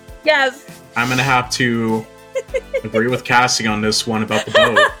 Yes. I'm gonna have to agree with Cassie on this one about the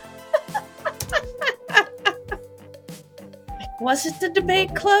boat. Was it the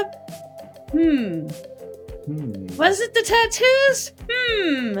debate club? Was it the tattoos?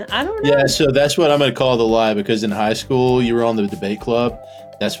 I don't know. Yeah, so that's what I'm going to call the lie, because in high school you were on the debate club.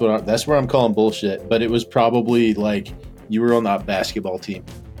 That's where I'm calling bullshit. But it was probably like you were on that basketball team.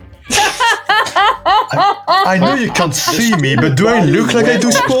 I know you can't see me, but do I look like I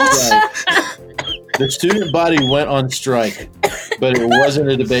do sports? The student body went on strike, but it wasn't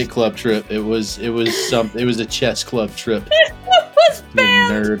a debate club trip. It was a chess club trip. It was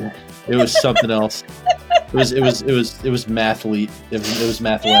banned. Nerd. It was something else. It was mathlete. It was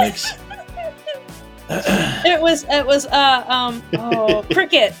mathletics. It was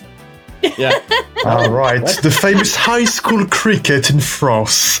cricket. Yeah. All right, the famous high school cricket in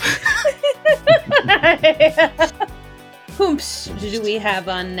France. Whomps do we have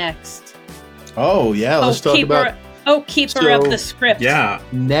on next? Oh yeah, let's talk about. Keeper of the script. Yeah.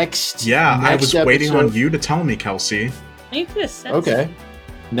 Next. I was waiting episode. on you to tell me, Kelsey. You could have said Okay.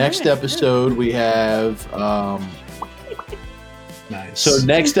 Next episode we have. Nice. So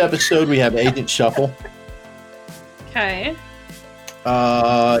next episode we have Agent Shuffle. Okay.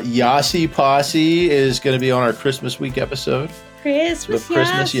 Yasi Posse is going to be on our Christmas week episode.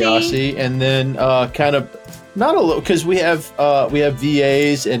 Christmas Yasi, and then kind of not a little, because we have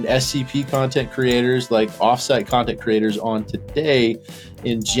VAs and SCP content creators, like offsite content creators, on today.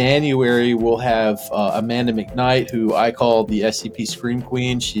 In January, we'll have Amanda McKnight, who I call the SCP Scream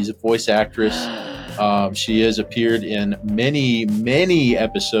Queen. She's a voice actress. She has appeared in many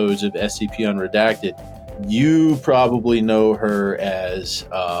episodes of SCP Unredacted. You probably know her as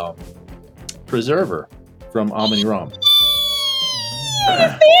Preserver from Omni Rom.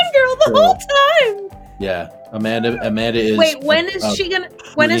 Fangirl the whole time. Yeah, Amanda is. Wait, when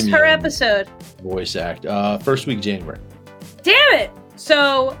is her episode? Voice act. First week January. Damn it!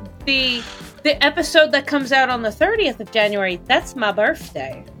 So the episode that comes out on the 30th of January, that's my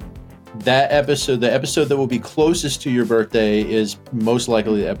birthday. That episode, the episode that will be closest to your birthday, is most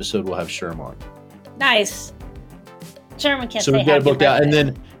likely the episode we'll have Sherm on. Nice. Sherman can't So say we've got it happy booked out,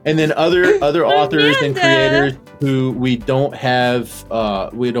 birthday. and then other authors and Amanda. creators who we don't have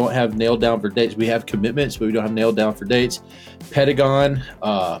nailed down for dates. We have commitments, but we don't have nailed down for dates. Pentagon,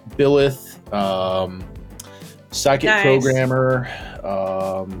 Billith, Psychic Nice. Programmer.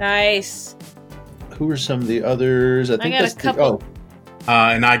 Nice. Who are some of the others? I think got a that's couple.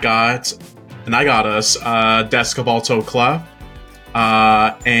 And I got us Descabalto Clef,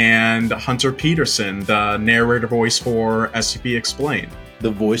 and Hunter Peterson, the narrator voice for SCP Explained.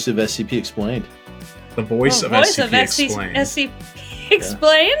 The voice of SCP Explained. The voice of SCP Explained. SCP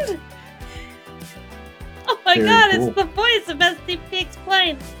Explained? Oh my Very god, cool. it's the voice of SCP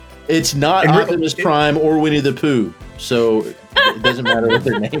Explained. It's not And Optimus Prime or Winnie the Pooh, so it doesn't matter what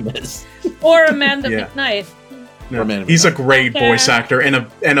their name is. Or Amanda Yeah. McKnight. No, Amanda he's a McKnight. great Okay. voice actor and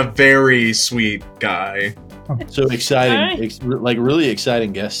a very sweet guy. So exciting, Alright. really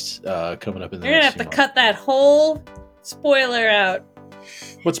exciting guests coming up in the You're gonna next have to few cut that whole spoiler out.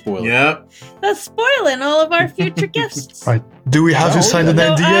 months. What spoiler? Yep. That's spoiling all of our future guests. Right. Do we have to sign an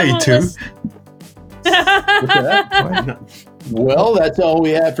No, I NDA won't too? listen. Well, that's all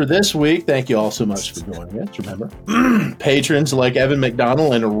we have for this week. Thank you all so much for joining us. Remember, patrons like Evan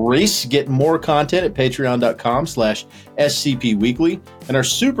McDonald and Reese get more content at patreon.com/scpweekly. And our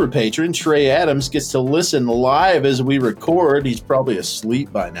super patron, Trey Adams, gets to listen live as we record. He's probably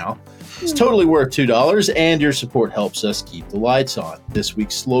asleep by now. It's totally worth $2, and your support helps us keep the lights on. This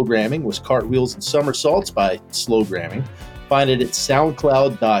week's Slowgramming was Cartwheels and Somersaults by Slowgramming. Find it at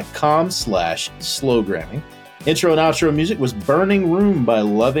soundcloud.com/slowgramming. Intro and outro music was Burning Room by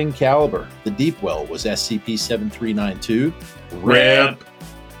Loving Caliber. The Deep Well was SCP-7392. Rip.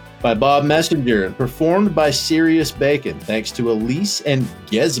 By Bob Messenger and performed by Sirius Bacon. Thanks to Elise and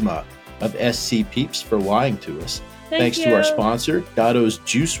Gesma of SCPeeps for lying to us. Thanks to our sponsor, Dotto's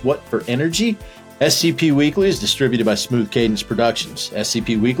Juice What for Energy. SCP Weekly is distributed by Smooth Cadence Productions.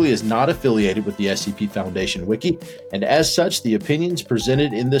 SCP Weekly is not affiliated with the SCP Foundation Wiki, and as such, the opinions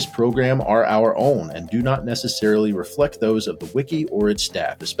presented in this program are our own and do not necessarily reflect those of the Wiki or its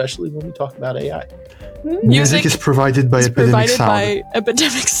staff, especially when we talk about AI. Music is provided by Epidemic Sound.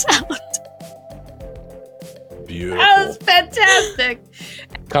 Epidemic Sound. Beautiful. That was fantastic.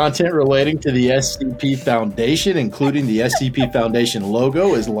 Content relating to the SCP Foundation, including the SCP Foundation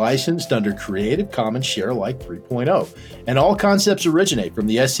logo, is licensed under Creative Commons Share-alike 3.0, and all concepts originate from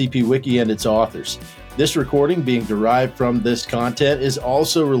the SCP Wiki and its authors. This recording, being derived from this content, is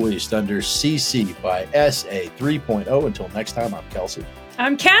also released under CC by SA 3.0. Until next time, I'm Kelsey.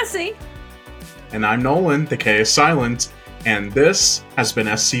 I'm Cassie. And I'm Nolan, the K is silent, and this has been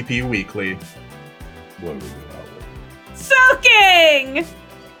SCP Weekly. What are we doing? Soaking!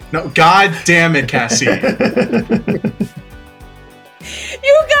 No, god damn it, Cassie. You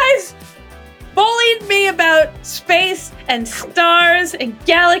guys bullied me about space and stars and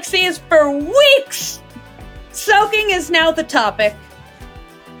galaxies for weeks! Soaking is now the topic.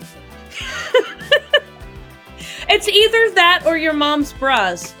 It's either that or your mom's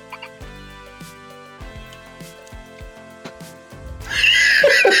bras.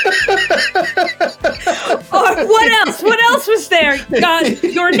 Or what else? What else was there? God,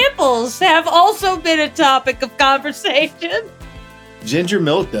 your nipples have also been a topic of conversation. Ginger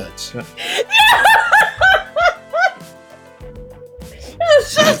Milk Duds. I'm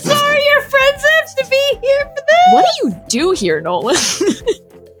so sorry your friends have to be here for this. What do you do here, Nolan?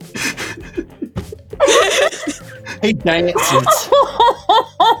 Hey, dances.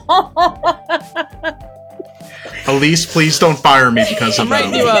 Elise, please don't fire me because of I'm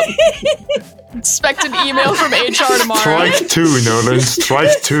writing you up. Expect an email from HR tomorrow. Strike two, Nolan.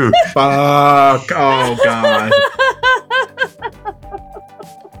 Strike two. Fuck. Oh, God.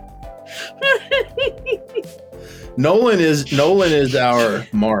 Nolan is our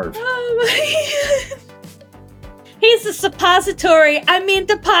Marv. Oh my God. He's a suppository. I mean,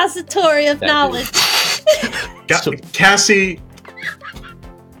 depository of knowledge. Cassie.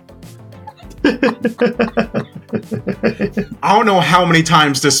 I don't know how many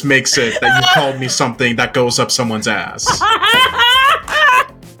times this makes it that you called me something that goes up someone's ass.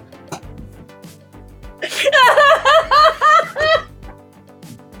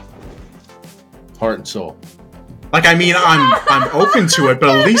 Heart and soul. Like, I mean, I'm open to it, but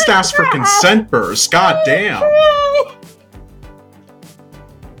at least ask for consent first. God damn.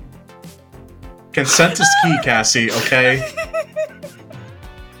 Consent is key, Cassie, okay?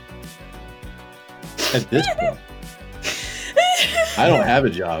 At this point. I don't have a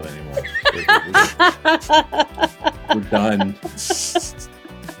job anymore. We're done.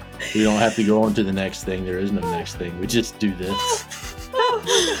 We don't have to go on to the next thing. There is no next thing. We just do this.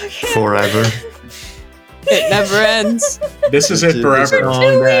 Forever. It never ends. This is it forever.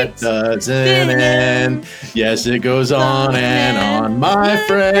 Song that doesn't end. Yes, it goes on and on, my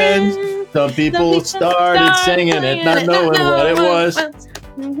friends. Some people started singing it, not knowing what it was.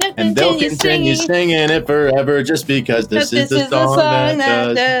 And they'll continue singing it forever just because this is the song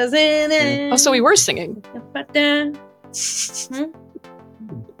that doesn't end. Oh, so we were singing.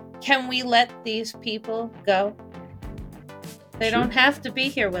 Can we let these people go? They don't have to be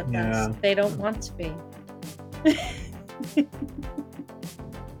here with us. They don't want to be. Do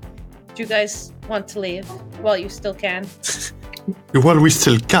you guys want to leave? Well, you still can. Well, we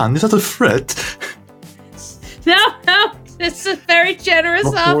still can. Is that a threat? No, it's a very generous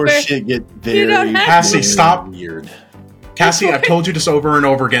Before offer. shit get very You don't have Cassie, stop. weird. Cassie, I've told you this over and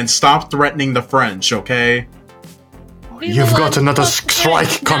over again. Stop threatening the French, okay? You've got another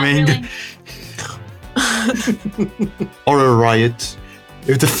strike coming. Or a riot.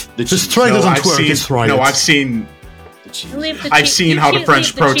 If the strike doesn't work, it's riot. No, I've seen how the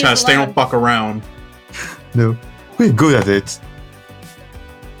French protest. They don't fuck around. No, we're good at it.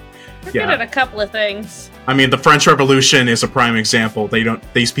 We're good at a couple of things. I mean, the French Revolution is a prime example.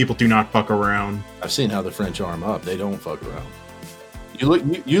 These people do not fuck around. I've seen how the French arm up. They don't fuck around.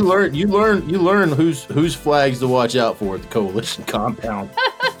 You learn whose flags to watch out for at the coalition compound.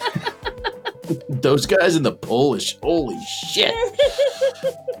 Those guys in the Polish, holy shit.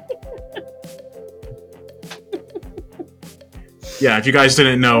 Yeah, if you guys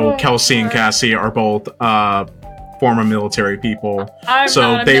didn't know, Kelsey and Cassie are both former military people. I'm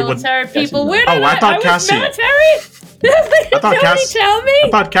not a military people. Where did I thought was Cassie. military? I thought Cassie. Tell me. I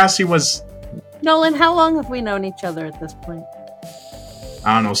thought Cassie was. Nolan, how long have we known each other at this point?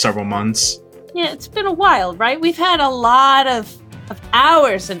 I don't know, several months. Yeah, it's been a while, right? We've had a lot of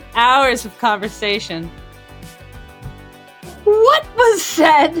hours and hours of conversation. What was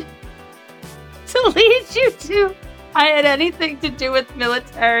said to lead you to I had anything to do with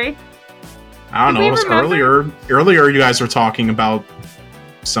military? I don't know. It was earlier you guys were talking about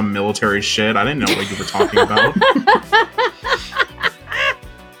some military shit. I didn't know what you were talking about.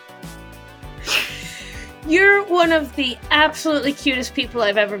 You're one of the absolutely cutest people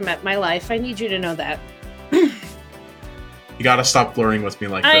I've ever met in my life. I need you to know that. You gotta stop flirting with me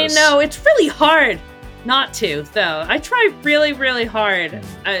like this. I know, it's really hard not to, though. I try really, really hard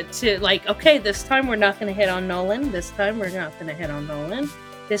to, like, okay, this time we're not going to hit on Nolan. This time we're not going to hit on Nolan.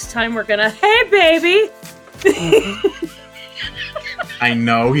 This time we're going to, hey, baby! I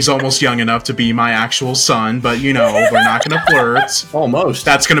know, he's almost young enough to be my actual son, but, you know, we're not going to flirt. Almost.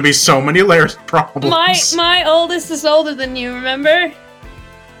 That's going to be so many layers of problems. My oldest is older than you, remember?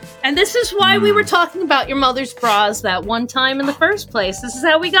 And this is why we were talking about your mother's bras that one time in the first place. This is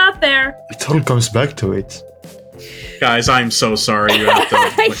how we got there. It all comes back to it. Guys, I'm so sorry you have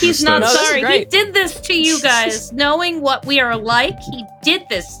to witness He's not this. sorry. He did this to you guys. Knowing what we are like, he did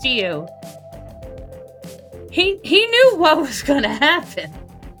this to you. He knew what was going to happen.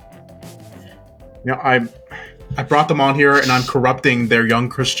 You know, I brought them on here and I'm corrupting their young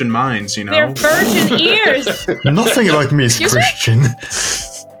Christian minds, you know? Their virgin ears. Nothing about me is Christian.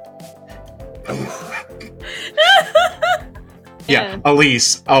 Yeah,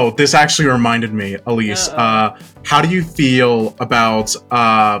 Elise. Oh, this actually reminded me, Elise. How do you feel about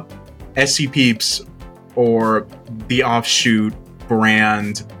SCPeeps or the offshoot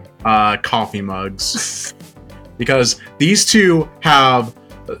brand coffee mugs? Because these two have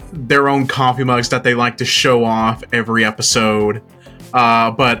their own coffee mugs that they like to show off every episode.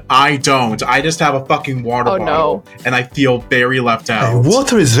 But I don't. I just have a fucking water bottle. And I feel very left out.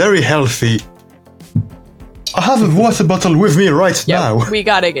 Water is very healthy. I have a water bottle with me right now. We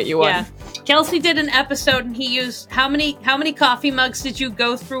gotta get you one. Yeah. Kelsey did an episode and he used how many coffee mugs did you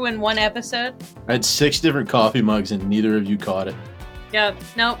go through in one episode? I had 6 different coffee mugs and neither of you caught it. Yeah.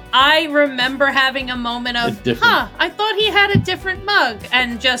 No, I remember having a moment of, I thought he had a different mug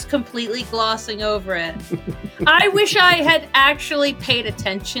and just completely glossing over it. I wish I had actually paid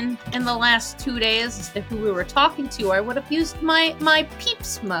attention in the last 2 days as to who we were talking to. I would have used my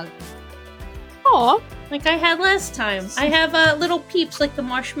Peeps mug. Aw. Like I had last time. I have little Peeps, like the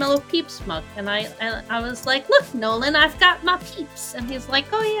Marshmallow Peeps mug. And I was like, look, Nolan, I've got my Peeps. And he's like,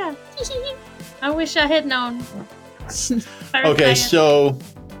 oh yeah. I wish I had known. Okay, so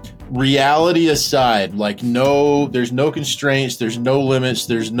reality aside, like there's no constraints, there's no limits,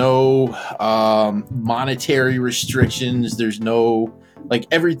 there's no monetary restrictions, there's no, like,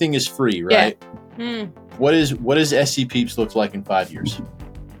 everything is free, right? Yeah. what does SCPeeps look like in 5 years?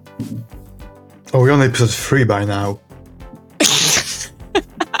 Oh, we're on episode 3 by now.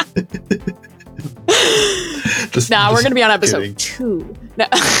 We're going to be on episode kidding. 2. No.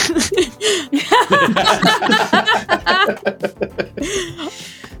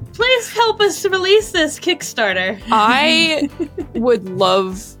 Please help us to release this Kickstarter. I would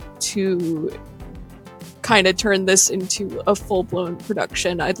love to kind of turn this into a full-blown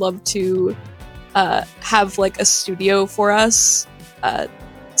production. I'd love to have like a studio for us,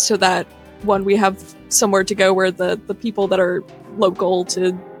 so that one, we have somewhere to go where the people that are local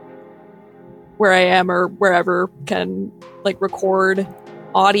to where I am or wherever can like record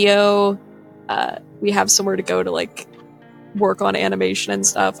audio. We have somewhere to go to like work on animation and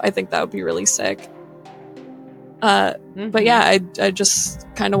stuff. I think that would be really sick. But yeah, I just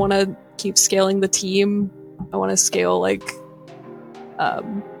kind of want to keep scaling the team. I want to scale like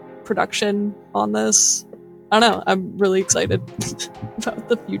production on this. I don't know. I'm really excited about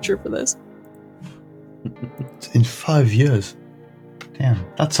the future for this. In 5 years. Damn,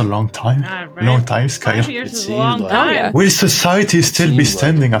 that's a long time. Right. Long time scale. 5 years is a long time. Oh, yeah. Will society still be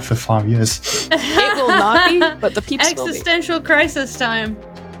standing after 5 years? It will not be, but the peeps will be. Existential crisis time.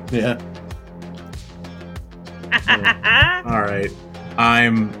 Yeah. All right.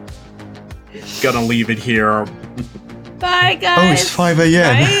 I'm gonna leave it here. Bye, guys. Oh, it's 5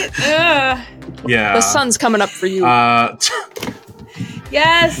 a.m. Right? Ugh. Yeah. The sun's coming up for you.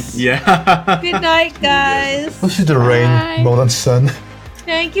 Yes. Yeah. Good night, guys. Let's see the rain more than sun.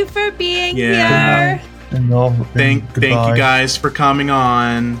 Thank you for being Yeah. here. No, Thank you guys for coming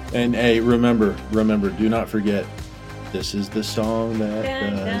on. And hey, remember, do not forget, this is the song that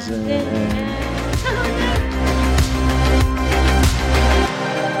doesn't end.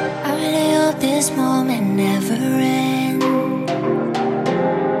 I really hope this moment never ends.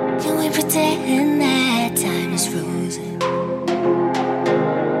 Can we pretend that time is frozen?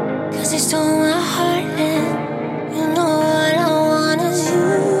 'Cause it's torn my heart and you know what I want is you.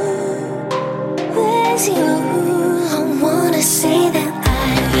 Where's you? I wanna say that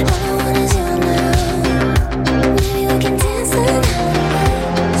all I want is you now. Maybe we can dance the night.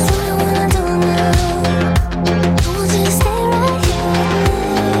 That's what I wanna do now. I want you to stay right here.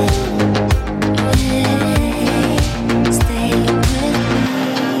 Stay with me.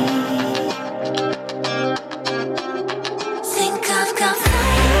 Think I've got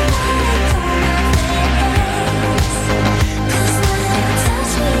fire on my face. 'Cause when you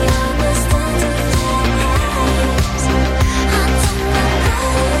touch me, I was done to flames. I don't know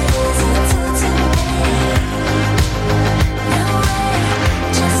what it is you do to me. No way,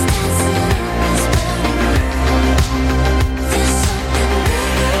 just dancing in this burning room. There's something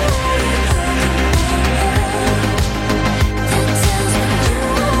bigger that tells me you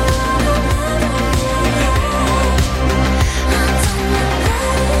are all I'll ever need. I don't know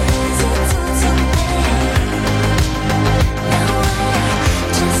what it is you do to me. No way,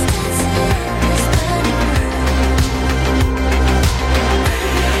 just dancing in this burning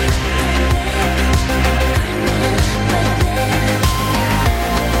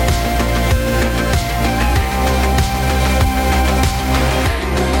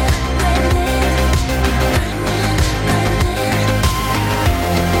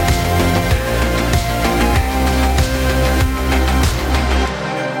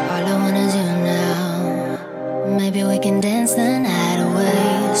All I wanna do now, maybe we can dance the night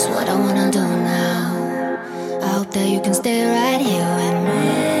away. It's what I wanna do now. I hope that you can stay right here with me.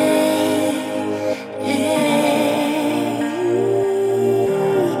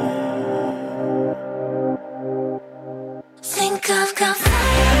 Think I've got fire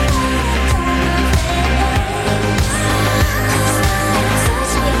on my face. 'Cause when you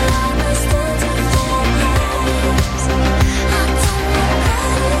touch me, I was done to flames. I don't know what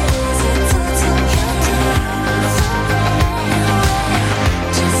it is you do to me.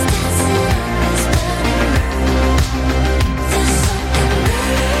 Just dancing in this burning room. There's something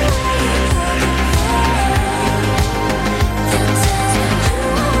bigger that tells me you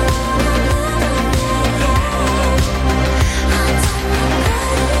are all I'll ever need. I don't know what it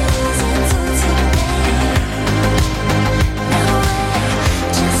is you do to me. No way,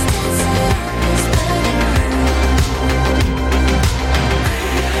 just dancing in this burning room.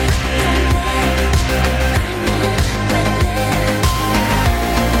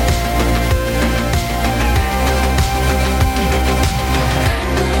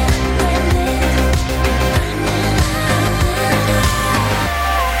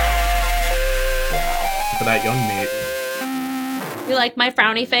 For that young mate. You like my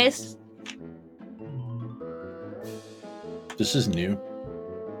frowny face? This is new.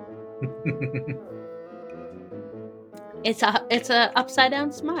 It's a upside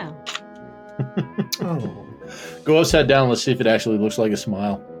down smile. Oh. Go upside down. Let's see if it actually looks like a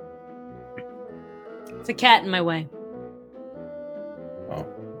smile. It's a cat in my way. Oh.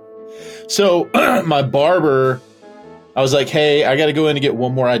 So my barber, I was like, hey, I got to go in to get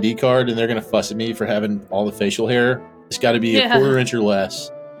one more ID card, and they're going to fuss at me for having all the facial hair. It's got to be a quarter inch or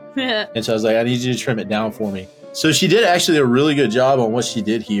less. And so I was like, I need you to trim it down for me. So she did actually a really good job on what she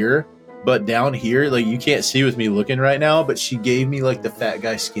did here. But down here, like, you can't see with me looking right now, but she gave me like the fat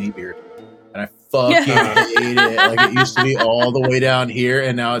guy skinny beard. And I fucking hate it. Like, it used to be all the way down here,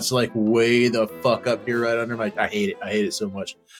 and now it's like way the fuck up here right under my. I hate it. I hate it so much.